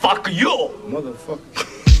the fuck you? Motherfucker.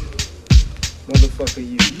 Motherfucker,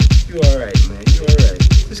 you. You all right, man. You all right.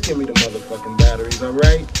 Just give me the motherfucking batteries, all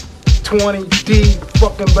right? 20 D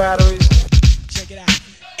fucking batteries. Check it out.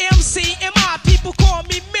 MCMI, people call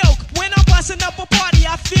me Milk. When I'm busting up a party,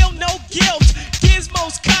 I feel no guilt.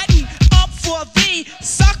 Gizmos cutting up for the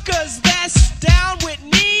suckers that's down with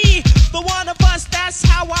me. The one of us, that's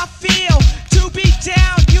how I feel. To be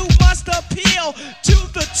down, you must appeal to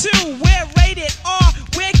the two. We're rated R,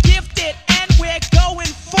 we're gifted, and we're going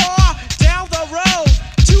far down the road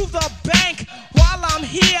to the bank. While I'm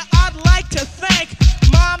here, I'd like to thank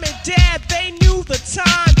Mom and Dad, they knew the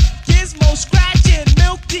time. Gizmo scratching,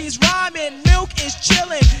 Milk D's rhyming, Milk is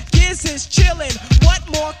chillin', Giz is chillin'. What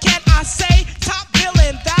more can I say? Top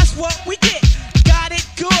billin', that's what we get. Got it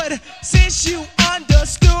good, since you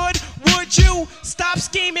understood. Would you stop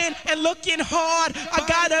scheming and looking hard? I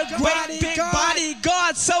got a great big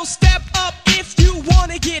bodyguard, so step up if you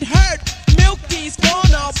wanna get hurt. Milk D's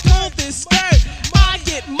gonna pull this skirt. I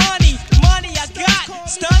get money, money I got.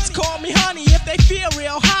 Stunts call me honey if they feel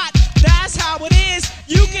real hot. That's how it is,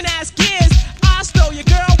 you can ask Giz. I stole your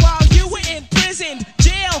girl while you were in prison.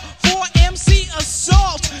 Jail for MC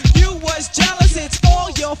assault. You was jealous, it's all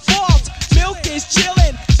your fault. Milk is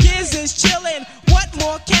chillin', Giz is chillin'. What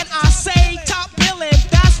more can I say? Top billin',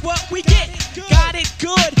 that's what we get. Got it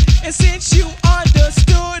good, and since you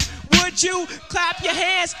understood, would you clap your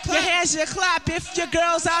hands? Your hands you clap. If your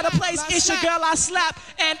girl's out of place, it's your girl I slap.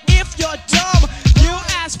 And if you're dumb, you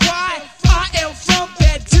ask why. I am from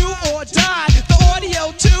that do or die. The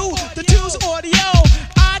audio too, the two's audio.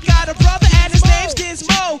 I got a brother and his name's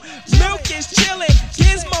Gizmo. Milk is chillin',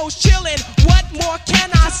 Gizmo's chillin'. What more can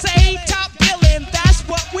I say? Top billin', that's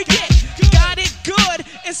what we get. Got it good,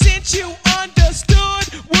 and since you understood,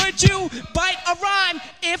 would you bite a rhyme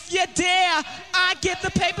if you dare? I get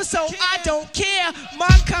the paper, so I don't care.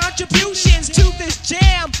 My contributions to this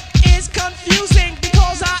jam is confusing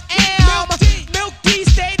because I am Milk D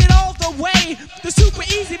stated all the way. The super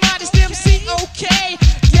easy modest MC, okay.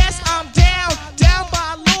 Yes, I'm down, down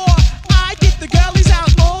by law. I get the girlies out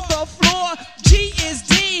on the floor. G is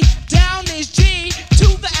D, down is G. To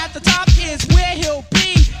the at the top is where he'll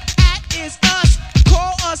be. At is us,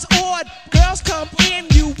 call us odd. Girls come in,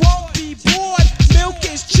 you won't be bored. Milk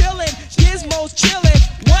is chillin', Gizmo's chillin'.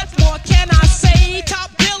 What more can I say?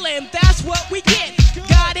 Top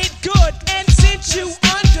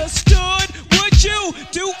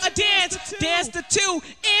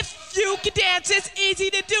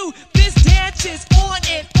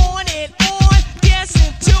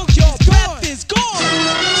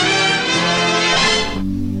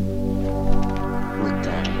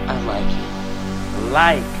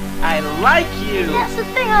like. I like you. That's the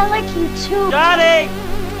thing, I like you too. Johnny!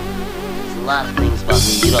 There's a lot of things about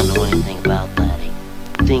me you don't know anything about, laddie.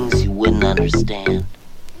 Things you wouldn't understand.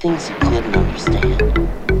 Things you couldn't understand.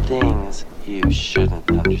 Things you shouldn't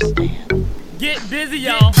understand. Get busy,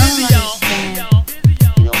 y'all. Busy, y'all.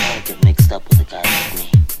 You don't want to get mixed up with a guy like me.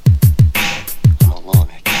 I'm a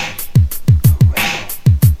loner, Daddy. A rebel.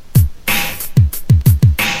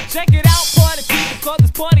 Check it out, party people, cause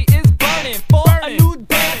this party is burning. For a new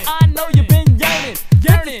dance, I know you've been yearning.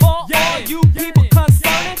 This is for all you people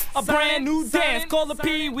concerning a brand new dance called the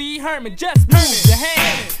Pee Wee Herman. Just move your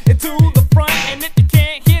hand into the front, and if you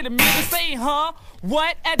can't hear the music, say, huh?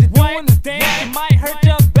 What? As you're doing this dance, it might hurt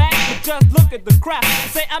your back, but just look at the crowd.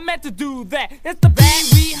 Say, I meant to do that. It's the Pee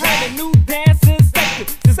Wee Herman new dance sensation.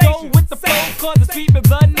 Just go with the flow, cause it's sweet in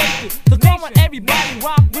the nation. So come on, everybody,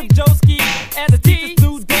 rock with Joeski as a teacher's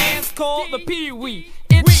new dance called the Pee Wee.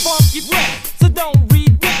 It's funky fresh, so don't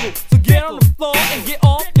ridicule. So get on the floor and get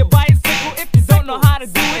off your bicycle. If you don't know how to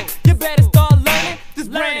do it, you better start learning this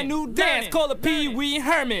brand new dance called the Pee Wee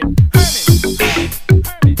Herman.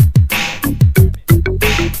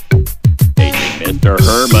 Mr.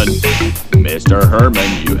 Herman. Mr.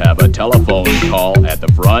 Herman, you have a telephone call at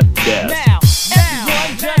the front desk. Now,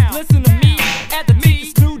 everyone just listen to me at the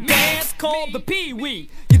teacher's new dance called the Pee Wee.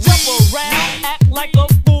 You jump around, act like a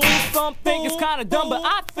fool. Some think it's kinda dumb, but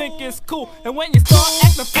I think it's cool. And when you start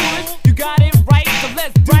acting foolish, you got it right. So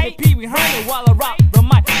let's do the Pee Wee Herman while I rock the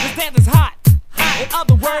mic. This dance is hot. In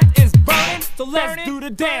other words, it's burning. So let's do the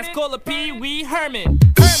dance called the Pee Wee Herman.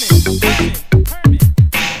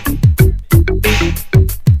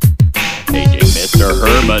 Mr.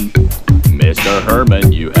 Herman. Mr.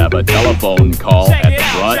 Herman, you have a telephone call at the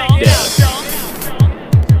front desk.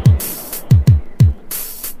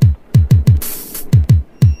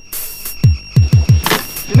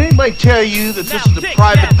 Did anybody tell you that this is the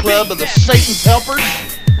private club of the Satan's Helpers?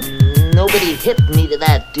 Nobody hit me to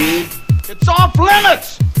that, dude. It's off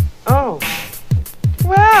limits! Oh.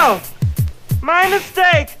 Well, my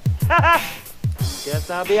mistake. Guess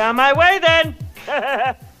I'll be on my way then.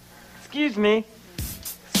 Excuse me.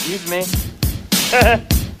 Excuse me.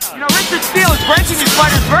 You know, Richard Steele is breaking his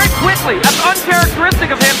fighters very quickly. That's uncharacteristic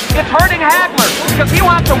of him. It's hurting Hagler because he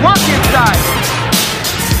wants to work inside.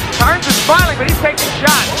 Carnes is smiling, but he's taking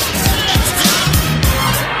shots.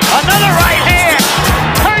 Another right hand.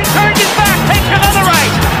 Carnes turns his back, takes another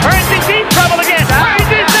right. Carnes in deep trouble again. Carnes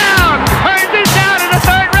is down. Carnes is down in the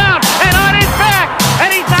third round and on his back. And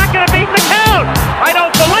he's not going to beat the count. I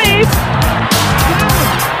don't believe.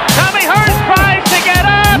 Tommy Hearns tries to get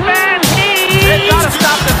up and he's got to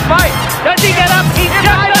stop this fight. Does he get up? He just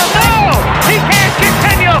doesn't know. He can't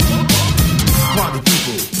continue. Party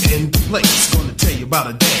people in place, gonna tell you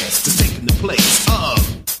about a dance that's taking the place of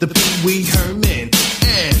the Pee Wee Herman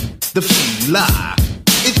and the Fila.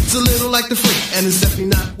 It's a little like the freak, and it's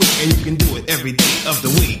definitely not weak, and you can do it every day of the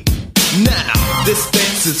week. Now, this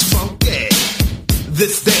dance is funky,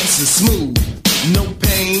 this dance is smooth, no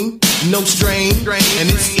pain, no strain, and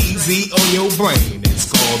it's easy on your brain.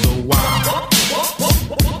 It's called the wild.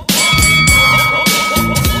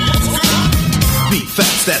 Be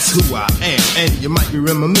fast, that's who I am. And you might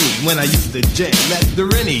remember me when I used to jam at the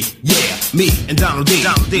Rennie. Yeah, me and Donald D.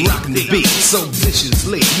 Rocking the beat so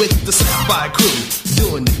viciously with the Sapphire crew,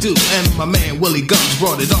 doing the do. And my man Willie Guns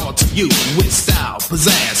brought it all to you with style,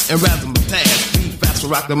 pizzazz, and razzmatazz. Be fast for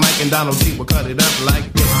rock the mic, and Donald D will cut it up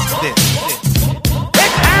like this.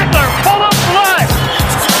 It's Hagler, full of blood.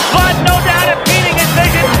 Blood, no doubt, impeding his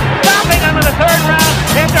vision. Stopping him in the third round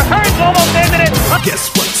after Hearns almost ended it.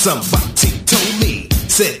 Guess what? Somebody told me,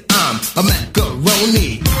 said I'm a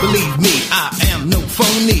macaroni. Believe me, I am no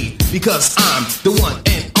phony, because I'm the one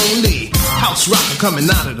and only house rocker coming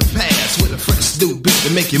out of the past with a fresh new beat to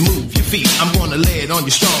make you move your feet. I'm gonna lay it on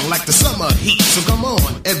you strong like the summer heat. So come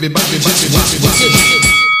on, everybody, just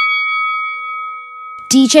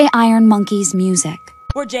DJ Iron Monkey's music.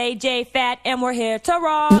 We're JJ Fat and we're here to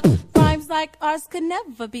rock. Rhymes like ours could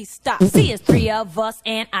never be stopped. See, it's three of us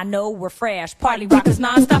and I know we're fresh. Party rockers,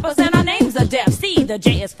 non-stoppers, and our names are deaf. See, the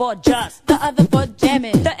J is for just, the other for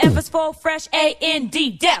jamming. The F is for fresh,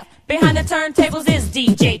 A-N-D, deaf. Behind the turntables is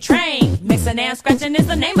DJ Train. Mixing and scratching is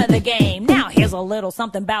the name of the game. Now here's a little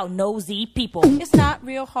something about nosy people. It's not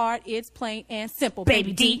real hard, it's plain and simple,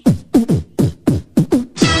 baby D.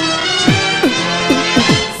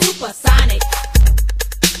 Supersonic.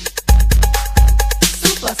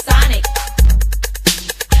 Supersonic.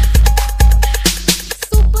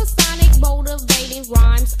 Supersonic motivating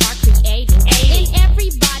rhymes are creating. And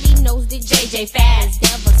everybody knows that JJ Fad is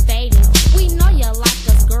devastating. We know you like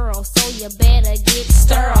us, girl, so you better get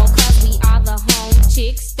sterile. Cause we are the home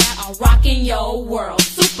rocking your world.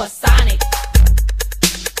 Supersonic.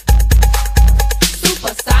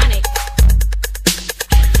 Supersonic.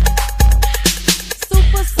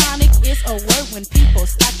 Supersonic is a word when people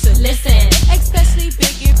start to listen. Especially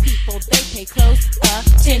bigger people, they pay close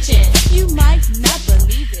attention. You might not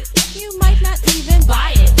believe it, you might not even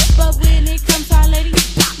buy it, but when it comes to our lady,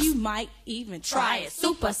 you might even try it.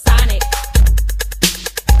 Supersonic.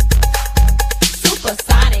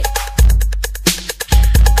 Supersonic.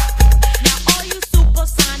 Now all you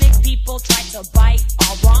supersonic people try to bite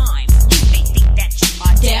our rhymes. You may think that you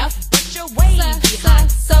are deaf, but you're way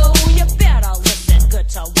behind. So you better listen good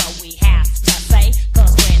to what we have to say,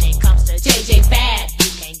 cause when it comes to JJ Fad,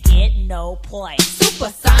 you can get no play.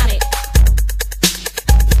 Supersonic.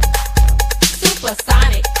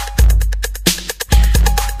 Supersonic.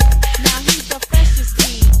 Now he's the freshest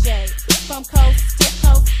DJ from coast to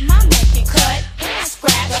coast. My man can cut and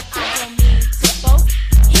scrap, but I don't mean to boast.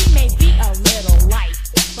 He may be a little light,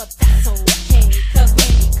 but that's okay, cause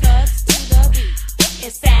when he cuts to the beat,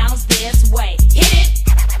 it sounds this way. Hit it.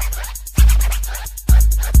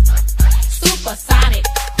 Supersonic.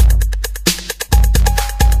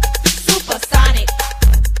 Supersonic.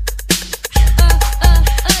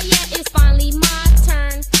 Yeah, it's finally my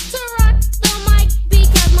turn to rock the mic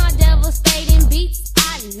because my devastating beats I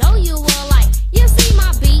know you will like. You see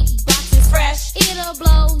my beatbox is fresh, it'll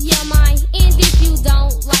blow your mind. And if you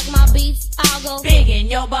don't like my beats, I'll go big in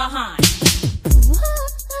your behind.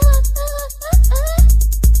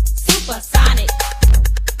 Supersonic.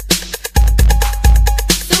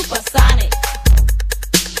 Supersonic.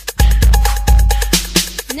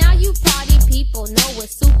 Now you party people know what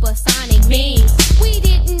supersonic means. We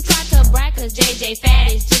didn't try to brag cause JJ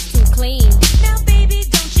Fad is just too clean. Now baby,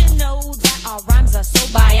 don't you know that our rhymes are so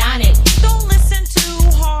bionic? Don't listen too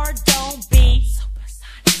hard, don't be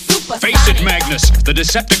supersonic. Face it, Magnus, the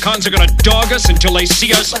Decepticons are gonna dog us until they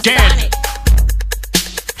see us dead.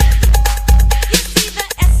 You see the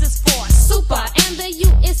S is for super And the U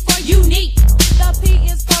is for unique. The P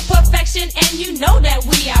is for perfection, and you know that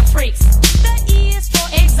we are freaks. The E is for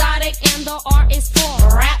exotic, and the R is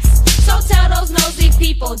for raps. So tell those nosy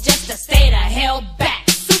people just to stay the hell back.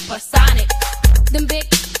 Supersonic. them big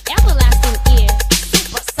everlasting ears.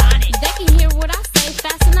 Supersonic. They can hear what I say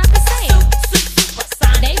fast enough to say it.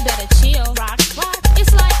 Supersonic. They better chill. Rock.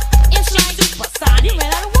 It's like supersonic. You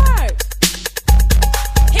ran out of words.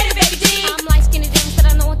 Hit it, baby D. I'm like skinny damn,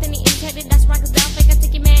 said I know what then he indicated. That's right, cause down fake a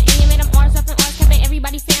ticket man. And you made them R's up and R's, Kevin.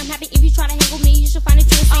 Everybody say I'm happy. If you try to hang with me, you should find it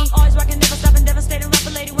to a I'm always rocking, never stopping, devastating. Rap a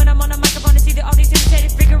lady when I'm on the microphone to see the audience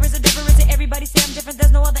imitated. Figure is a difference. Everybody say I'm different.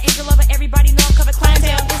 There's no other angel lover. Everybody know I'm covered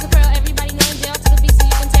clientele. It's a pearl, everybody know in jail. To the beat so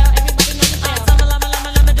you can tell. Everybody know you fail.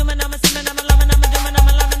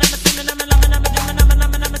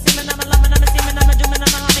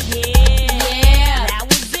 Yeah, that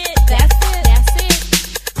was it. That's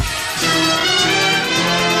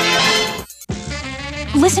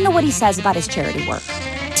it. Listen to what he says about his charity work.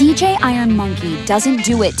 DJ Iron Monkey doesn't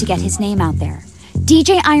do it to get his name out there.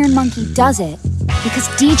 DJ Iron Monkey does it because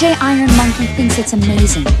DJ Iron Monkey thinks it's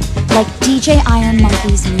amazing, like DJ Iron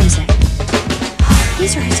Monkey's music.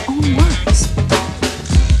 These are his own words.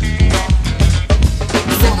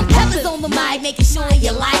 Peppers on the mic, making sure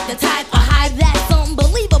you like the type of hype that's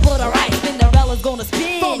unbelievable to write. Cinderella's gonna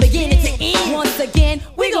spin from beginning to end. Once again,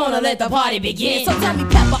 we're gonna let the party begin. So tell me,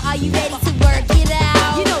 Pepper, are you ready to work it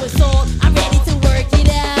out? You know it's on, I'm ready to work it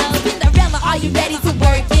out. Cinderella, are you ready to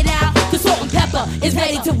work it out? Cause Salt and Pepper is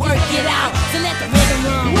ready to work it out. So let the rhythm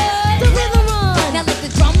run. What? The rhythm run. Now let the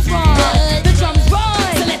drums run. What? The drums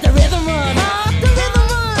run. So let the rhythm run. Huh? The rhythm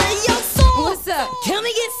run. Yo, Salt. What's up? Can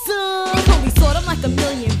we get some? We sort of like a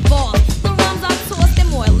million balls. The rhymes I toss, they're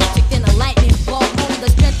more electric than a lightning ball. On the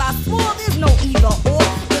strength I swore, there's no either or.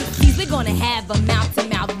 MCs, we're gonna have a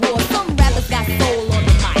mouth-to-mouth war. Some rappers got soul on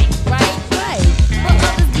the mic, right? Right. But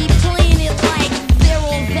others be playing it like they're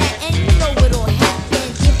all that, and you know what'll happen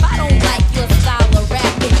if I don't like your style of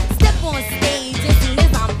rapping. Step on stage as soon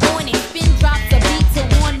as I'm on it. Spin drop the beat to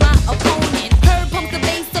warn my opponent. Herb pump the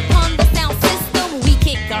bass upon the sound system. We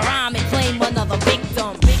kick the rhyme and claim another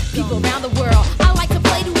victim. People around the world, I like to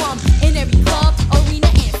play to them in every club, arena,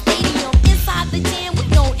 and stadium. Inside the jam, we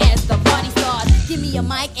known as the party stars. Give me a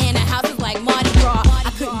mic and a house is like Mardi Gras.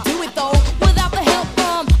 I couldn't do it though without the help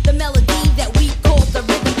from the melody that we call the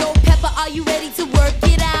rhythm. Yo, Pepper, are you ready to work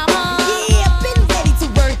it out? Yeah, been ready to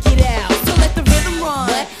work it out. So let the rhythm run.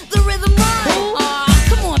 What? The rhythm run.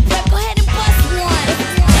 Come on, Pep, go ahead and bust one.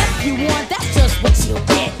 If you want, that's just what you'll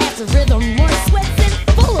get. As the rhythm runs, sweats in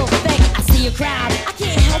full effect. I see a crowd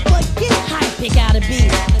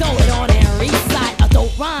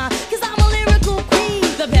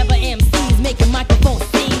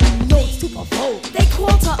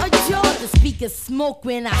smoke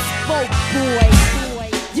when I spoke, boy.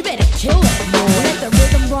 You better kill it, boy. Let the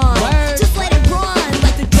rhythm run. Word. Just let it run,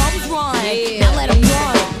 let the drums run. Yeah. Now let them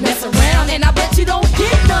run. Mess around and I bet you don't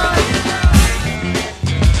get none.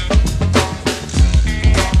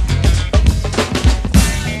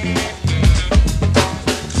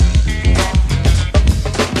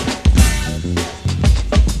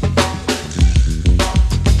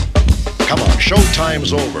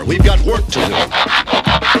 Showtime's over. We've got work to do.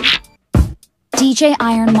 DJ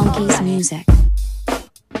Iron Monkey's music.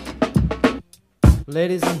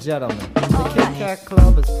 Ladies and gentlemen, the Kit Kat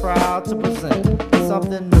Club is proud to present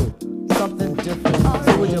something new, something different.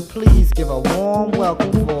 So would you please give a warm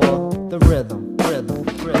welcome for the rhythm.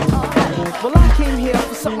 Well, I came here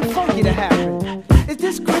for something funky to happen. Is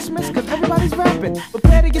this Christmas? Cause everybody's rapping.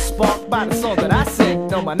 Prepare to get sparked by the song that I sing.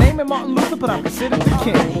 No, my name ain't Martin Luther, but I'm considered the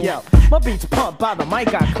king. Yo, my beats pumped by the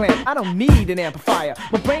mic I clamp. I don't need an amplifier,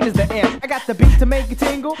 my brain is the amp. I got the beat to make you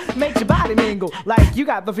tingle, makes your body mingle. Like you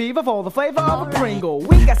got the fever for the flavor of a Pringle.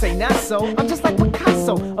 We got say not so, I'm just like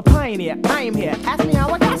Picasso, a pioneer, I am here. Ask me how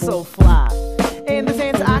I got so fly. And this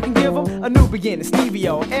answer I can give them, a new beginning,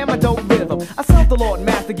 Stevie-O, and my dope rhythm. I serve the Lord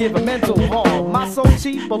Math to give a mental harm. My sole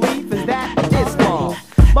chief belief is that it's long.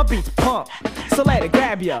 My beats pump, so let it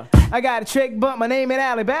grab ya. I got a trick, but my name ain't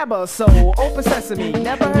Alibaba, so open sesame,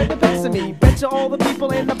 never heard the best of me. Bet you all the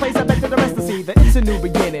people in the place, I bet that the rest to see that it's a new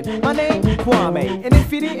beginning. My name, Kwame, and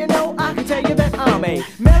if you didn't know, I can tell you that I'm a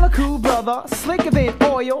Meliku brother, slicker than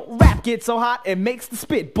oil. Rap gets so hot, it makes the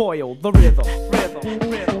spit boil. The rhythm.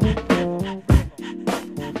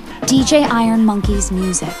 DJ Iron Monkey's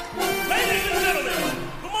music. Ladies and gentlemen,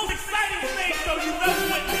 the most exciting stage show you've ever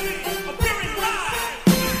witnessed, appearing live.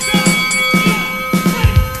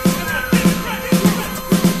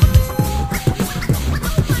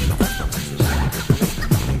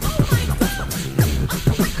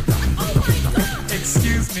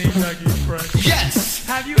 Excuse me, Dougie Fresh. Yes!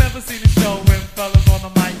 Have you ever seen a show with fellas on the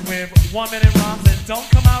mic with 1 minute rhymes that don't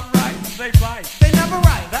come out right? They bite. They never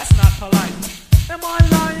write. That's not polite. Am I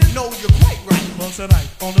lying? No, you're quite right. Well, tonight,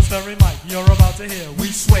 on this very mic, you're about to hear, we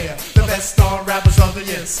swear, the best star rappers of the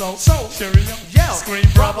year. So, cheerio, yell, scream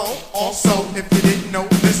bravo. Also, if you didn't know,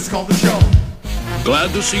 this is called the show.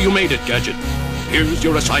 Glad to see you made it, Gadget. Here's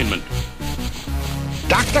your assignment.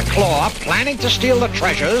 Dr. Claw planning to steal the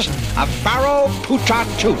treasures of Pharaoh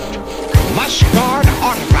Putatut. Must guard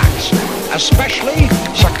artifacts, especially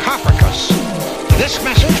sarcophagus. This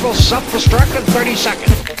message will self-destruct in 30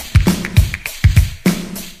 seconds.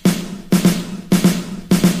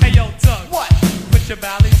 Your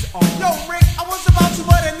bally's on. Yo, Rick, I was about to,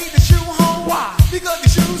 but I need the shoe home. Why? Because the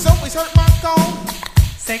shoes always hurt my thumb.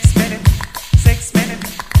 6 minutes, 6 minutes,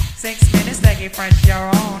 6 minutes, they get fresh, you're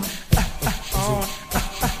on.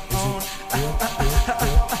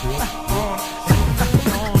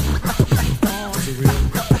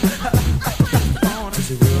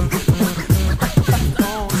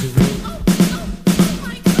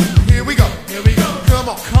 Here we go. Here we go. Come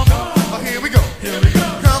on. Come on. Oh, here we go. Here we go.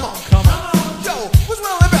 Come on. Come on.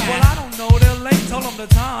 Well, I don't know, they're late, told them the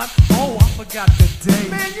time. Oh, I forgot the day.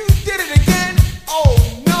 Man, you did it again? Oh,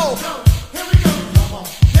 no. Here we go. Come on.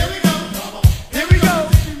 Here we go. Come on. Here we go.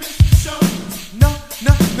 Did we miss the show? No,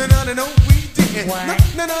 we didn't. What?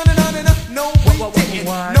 No, we didn't.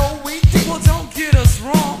 What? No, we didn't. Well, don't get us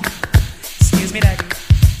wrong. Excuse me, Daggy.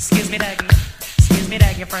 Excuse me, Daggy. Excuse me,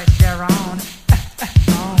 Daggy, fresh, you're on.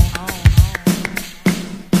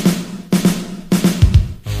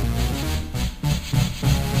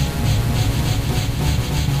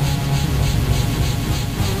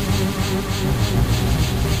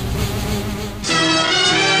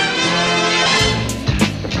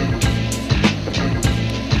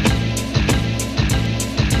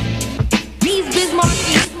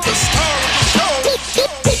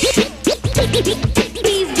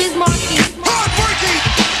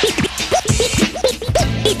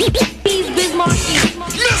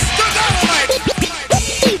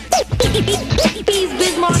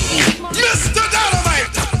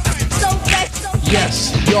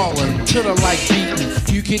 Yes, y'all are to the like beating.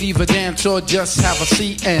 You could either dance or just have a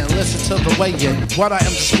seat and listen to the way in what I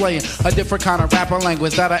am displaying. A different kind of rapper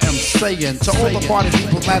language that I am saying. To all the party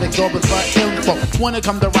people that exhibit for info. When it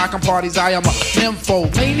come to rockin' parties, I am a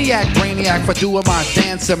nympho. Maniac, brainiac for doing my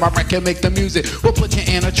dancing. My record make the music will put you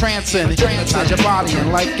in a trance and hypnotize your body.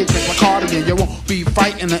 And like it, drink Bacardi, and you won't be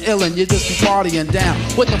fighting the illin'. You just be partying down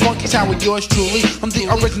with the funky sound with yours truly. I'm the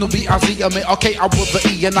original B-I-Z. I mean, okay, I will the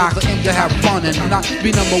E and I aim to have fun and not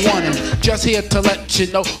be number one. And just here to let you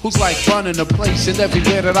know who's like running the place. And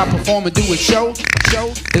everywhere that I perform and do a show,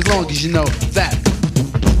 as long as you know that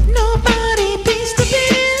nobody beats the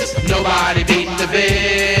biz. Nobody beating the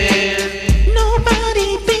bed.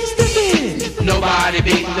 Nobody beats the bed. Nobody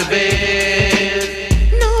beats the bed.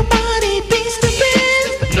 Nobody beats the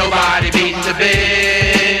bed. Nobody beats the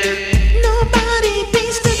bed. Nobody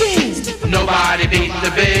beats the bed. Nobody beats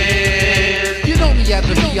the bed. You know me as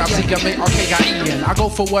the B-I-C-M-A-R-K-I-E-N. I go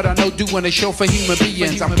for what I know, doing a show for human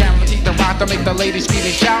beings. I'm guaranteed to rock to make the ladies scream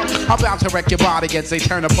and shout. I'm bound to wreck your body as they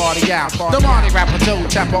turn the party out. The Marty rapper, Joe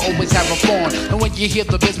Tapper, always have a fun. And when you hear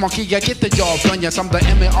the biz monkey, I get the job done. Yes, I'm the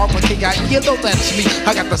M-A-R-K-I-E. You know that's me.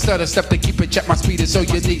 I got the stutter step to keep it check. My speed is so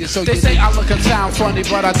unique. They say I look and sound funny,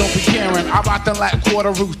 but I don't be caring. I rock the Latin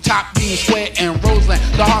Quarter, rooftop, Bean Square, and Roseland.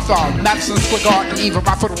 The Hawthorne, Madison Square Garden, even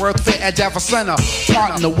right for the World Fair at Java Center.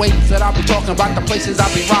 Pardon the ways that I be talking about, the places I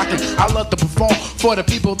be rocking. I love to perform for the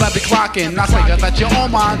people that be clocking. I say that your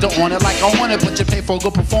own mind don't want it like I want it, but you pay for a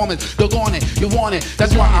good performance. You're on it, you want it.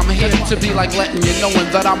 That's why I'm here to be like letting you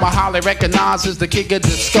knowing that I'm a highly recognized as the king of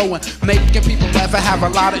disco and making people laugh and have a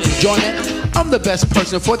lot of enjoyment. I'm the best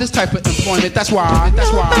person for this type of employment. That's why.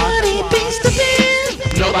 Nobody beats the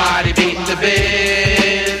bed. Nobody beats the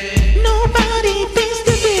bed. Nobody beats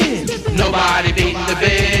the bed. Nobody beats the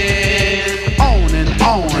bed. On and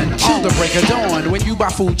on till the break of dawn. When you buy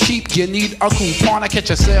food cheap, you need a coupon to catch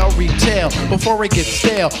a sale retail before it gets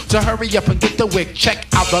stale. So hurry up and get the wick, check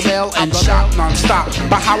out the mail and shop non-stop.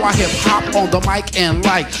 By how I hip hop on the mic and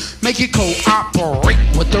like make it cooperate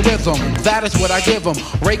with the rhythm. That is what I give them.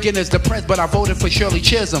 Reagan is depressed, but I voted for Shirley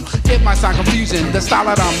Chisholm. It might sound confusing, the style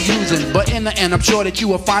that I'm using, but in the end, I'm sure that you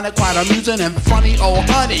will find it quite amusing and funny. Oh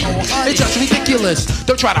honey, it's just ridiculous.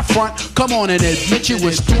 Don't try to front. Come on and admit you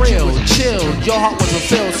was thrilled, chilled. Your heart was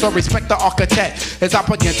fulfilled, so respect the architect as I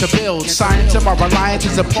begin to build. Science and my reliance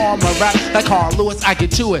is a poem of rap. Like Carl Lewis, I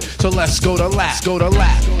get to it. So let's go to lap. Go to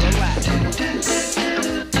lap.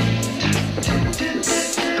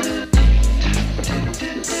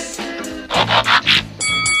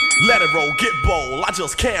 Let it roll, get bold. I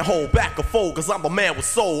just can't hold back or fold, cause I'm a man with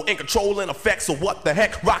soul, in control and effects. So what the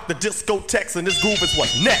heck? Rock the discotheques and this groove is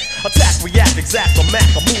what's next. Attack, react, exact, or mac,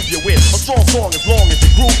 or move you with a strong song as long as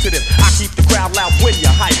you groove to this. I keep the crowd loud when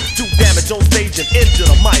you hype. Do damage on stage and injure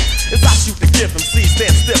the mic. As I shoot the gift, MC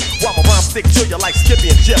stand stiff while my rhymes stick to you like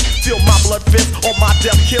Skippy and Jeff. Feel my blood fist on my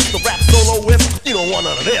death kiss. The rap soloist, you don't want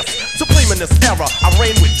none of this. Supreme in this era, I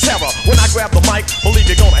reign with terror. When I grab the mic, believe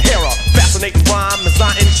you're gonna hear her. Fascinating rhyme as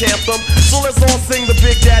I enchant them. So let's all sing the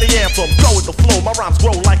Big Daddy anthem. Go with the flow, my rhymes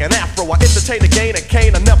grow like an afro. I entertain again and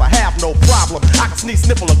cane, I never have no problem. I can sneeze,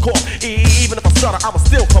 sniffle, or cough. Even if I stutter, I'ma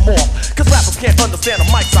still come off. Cause rappers can't understand the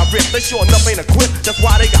mics I rip. They sure enough ain't equipped, that's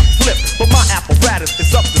why they got flipped. But my apparatus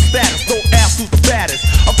is up to status. Don't ask who's the baddest.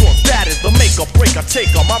 Of course that is the maker, breaker,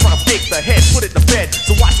 taker. My rhymes ache the head, put it to bed.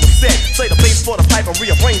 So watch what's said. Play the bass for the pipe and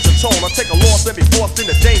rearrange the tone. I take a loss and be forced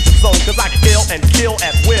in the danger zone. Cause I can ill and kill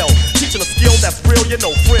at will. Teaching a skill that's real, you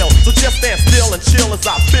know frill. So just stand still and chill as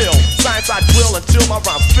I feel. Science I drill until my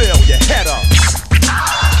rhymes fill your head up.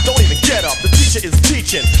 Don't even get up, the teacher is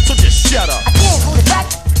teaching, so just shut up. I can't hold it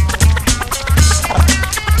back.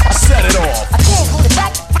 Set it off. I can't hold it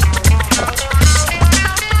back.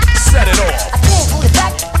 Set it off. I can't hold it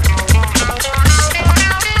back.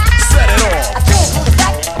 Set it off. I can't hold it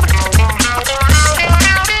back.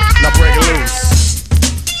 Now break it loose.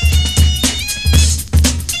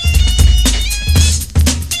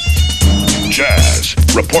 Jazz,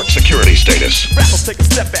 report security status. Rappers take a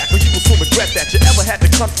step back or you will soon regret that. You ever had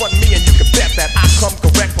to confront me and you can bet that I come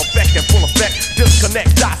correct, perfect, and full effect.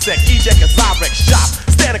 Disconnect, dissect, eject, as I wreck shop.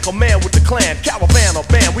 Stand in command with the clan, caravan or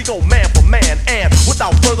band. We go man for man and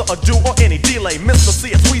without further ado or any delay, Mr.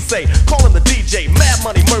 C as we say, calling the DJ. Mad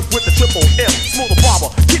Money Murph with the triple M. Smoother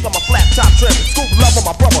barber, keeping my flat top trim. Scoop lover,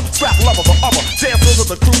 my brother, strap lover, the other. Dancers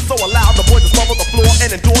of the crew so loud, the boys just smother the floor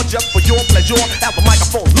and endure just for your pleasure. As the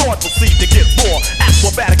microphone, Lord proceed to get raw.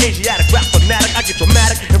 Acrobatic, Asiatic, rap fanatic. I get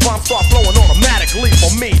dramatic and rhymes start flowing automatically for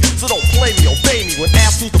me. So don't play me, obey me. When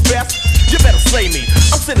asked who's the best, you better say me.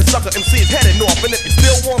 I'm sending sucker MCs heading off, and if you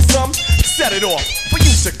still want some, set it off. For you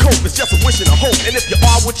to cope, it's just a wish and a hope. And if you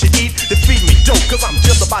are what you eat, then feed me dope. Cause I'm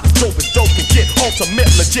just about as dope as dope can get. Ultimate,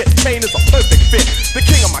 legit, Kane is a perfect fit. The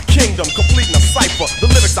king of my kingdom, completing a cipher. The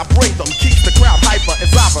lyrics I bring them keeps the crowd hyper.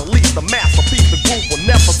 As I release the masterpiece, the groove will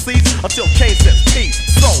never cease until Kane says peace.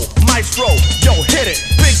 So, maestro, yo, hit it.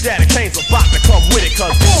 Big Daddy Kane's about to come with it.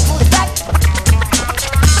 Cause I can't hold it back.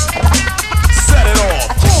 Set it off.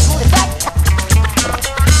 I can't hold it back.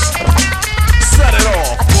 Set it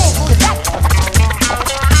off. I can't hold it back.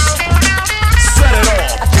 Set it off.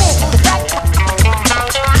 I can't hold it back.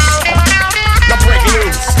 Now break it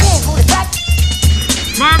loose. I can't hold it back.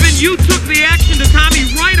 Marvin, you took the action to Tommy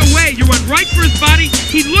right away. You went right for his body.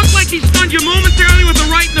 He looked like he stunned you momentarily with the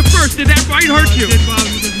right and the first. Did that right hurt you? It did bother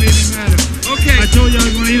me, just made me madder. Okay. I told you I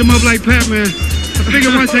was going to eat him up like Pac-Man. I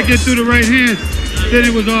figured once I get through the right hand, then it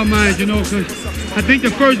was all mine, you know, because I think the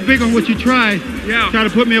first big one, what you tried to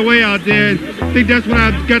put me away out there, and I think that's when I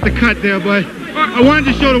got the cut there, but I wanted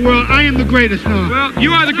to show the world I am the greatest now. Well,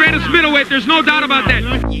 you are the greatest middleweight. There's no doubt about that.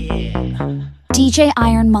 DJ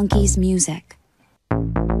Iron Monkey's music.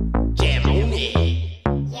 Jam on it.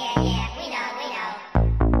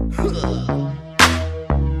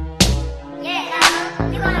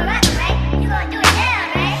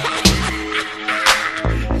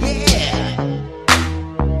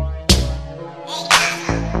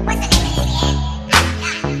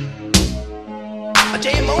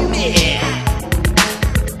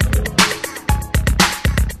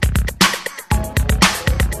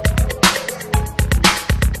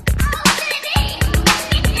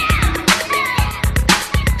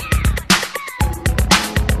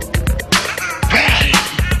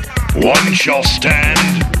 One shall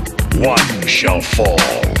stand, one shall fall.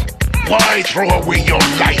 Why throw away your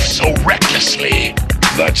life so recklessly?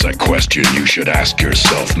 That's a question you should ask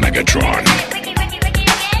yourself, Megatron.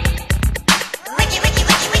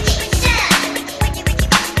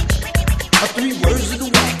 Three words of the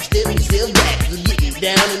wax, stepping yourself back, so getting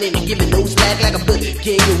down and then giving no slack like a bucket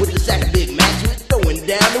king with the sack of Big Macs, with throwing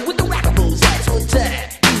down and with the rockables sax on time.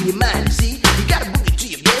 In your mind, you see, you gotta book it to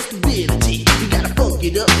your best ability. You gotta funk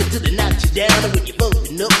it up until it knocks you down, and when you're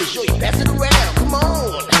bumping up, make sure you pass it around. Come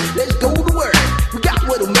on, let's go to work. We got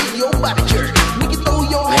what'll make your body jerk. Make you throw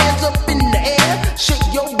your hands up in the air, shake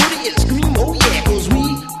your booty and scream, oh yeah, cause we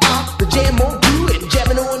are the jam on crew, and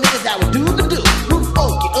jamming on niggas how we do the do. We'll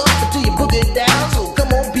funk you up until you book it down. So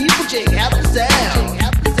come on, people, check out the sound. Check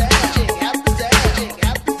out the sound. Check out the sound. Check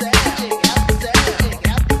out the sound. Check out the sound.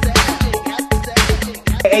 Check out the sound. Check out the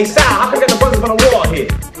sound. Hey, Sal, how come the brothers on the wall here?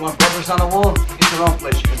 You want brothers on the wall? Get your own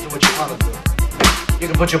place. You can do what you want to do. You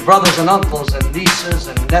can put your brothers and uncles and nieces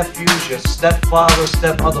and nephews, your stepfather,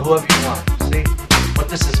 stepmother, whoever you want. See? But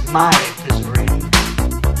this is my misery.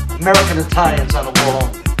 American Italians on the wall.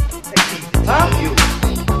 Hey, Tom, you.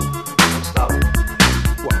 Don't stop.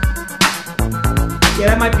 What? Yeah,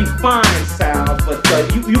 that might be fine, Sal, but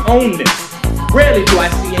you own this. Rarely do I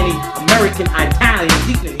see any American Italians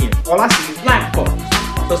eating here. All I see is black folks.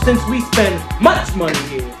 So since we spend much money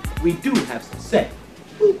here, we do have some say.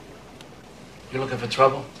 You looking for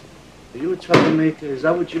trouble? Are you a troublemaker? Is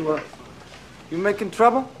that what you are? You making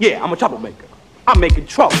trouble? Yeah, I'm a troublemaker. I'm making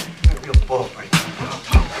trouble. You're a ball breaker.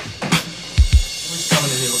 Who's coming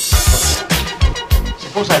in here looking for trouble?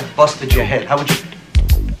 Suppose I busted your head. How would you...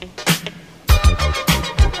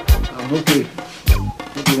 Mookie.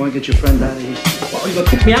 Mookie, you want to get your friend out of here? Well, are you gonna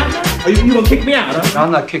kick me out now? Are you gonna kick me out, huh? No,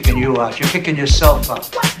 I'm not kicking you out. You're kicking yourself out.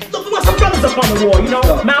 What? Look, we got some brothers up on the wall, you know?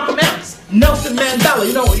 Malcolm X, Nelson Mandela,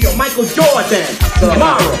 you know, Michael Jordan,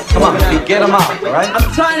 tomorrow. Come on, Mookie, get him out, all right?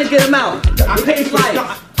 I'm trying to get him out. I paid for it.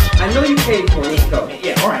 I know you paid for it. Let's go.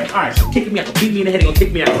 Yeah, all right. So kicking me out, beat me in the head, and gonna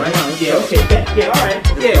kick me out, right? Yeah, okay, yeah, all right.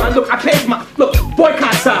 Yeah, look, I paid for my, look,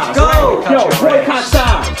 boycott Styles. Go! Yo, boycott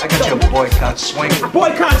Styles. I got your boycott swinging.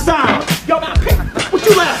 Boycott Styles. Yo, man, what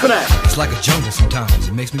you laughing at? It's like a jungle sometimes.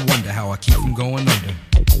 It makes me wonder how I keep from going under.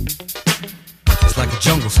 It's like a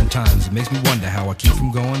jungle sometimes. It makes me wonder how I keep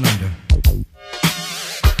from going under.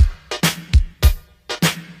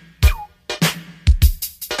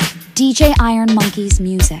 DJ Iron Monkey's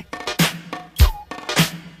music.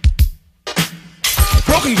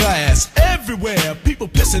 Broken glass everywhere. People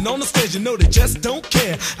pissing on the stage, you know they just don't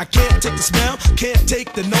care. I can't take the smell, can't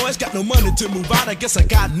take the noise. Got no money to move out, I guess I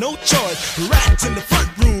got no choice. Rats in the front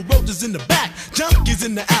room, roaches in the back, junkies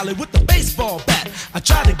in the alley with the baseball bat. I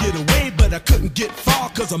tried to get away, but I couldn't get far,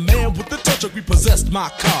 cause a man with the tow truck repossessed my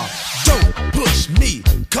car. Don't push me,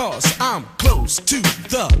 cause I'm close to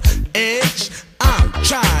the edge. I'm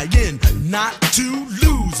trying not to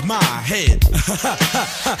lose my head.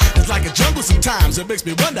 It's like a jungle sometimes. It makes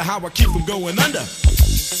me wonder how I keep from going under.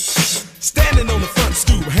 Standing on the front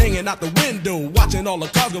stoop, hanging out the window, watching all the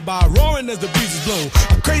cars go by, roaring as the breezes blow.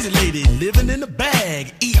 A crazy lady living in a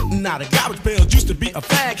bag, eating out of garbage pails. Used to be a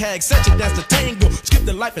fag hag, such a dance to tango. Skipped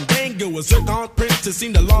the life and dango. A zircon princess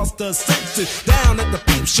seemed to lost her senses. Down at the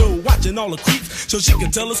peep show, watching all the creeps, so she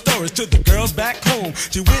could tell her stories to the girls back home.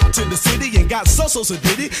 She went to the city and got so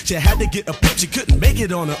did it. She had to get a pimp, she couldn't make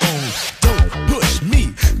it on her own. Don't push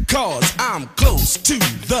me, cause I'm close to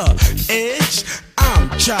the edge. I'm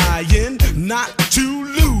trying not to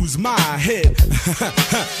lose my head.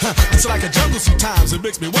 It's like a jungle sometimes, it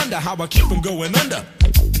makes me wonder how I keep from going under.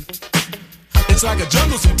 It's like a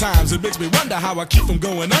jungle sometimes, it makes me wonder how I keep from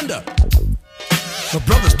going under. My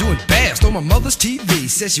brother's doing fast on my mother's TV.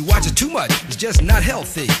 Says she watches too much, it's just not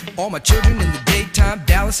healthy. All my children in the daytime,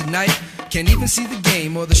 Dallas at night. Can't even see the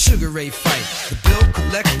game or the Sugar Ray fight. The bill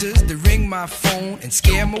collectors, they ring my phone and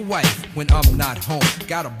scare my wife when I'm not home.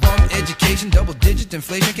 Got a bum education, double-digit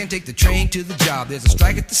inflation. Can't take the train to the job, there's a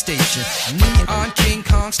strike at the station. Neon King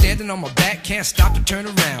Kong standing on my back, can't stop to turn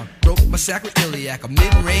around. Broke my sacroiliac, a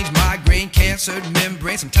mid-range migraine, cancer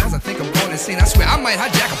membrane. Sometimes I think I'm going insane, I swear I might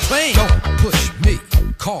hijack a plane. Don't push me,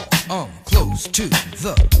 cause I'm close to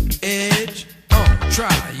the edge. I'm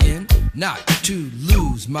trying not to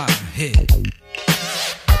lose my head.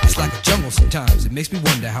 It's like a jungle sometimes, it makes me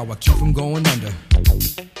wonder how I keep from going under.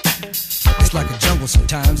 It's like a jungle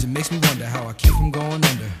sometimes, it makes me wonder how I keep from going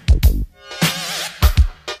under.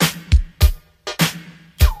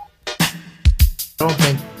 I don't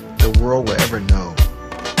think the world will ever know,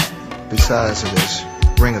 besides of his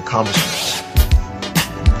ring accomplishments,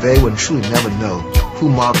 they would truly never know who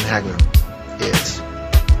Marvin Hagler is.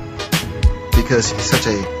 Because he's such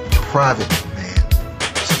a private man,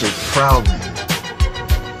 such a proud man.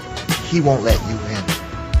 He won't let you in.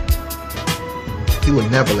 He will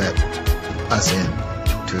never let us in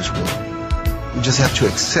to his world. We just have to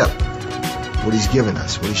accept what he's given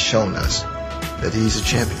us, what he's shown us, that he's a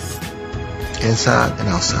champion, inside and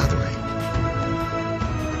outside the ring.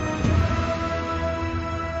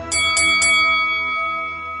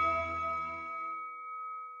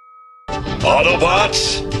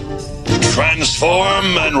 Autobots, transform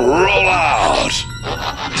and roll out!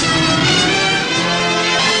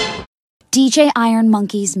 DJ Iron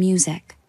Monkey's music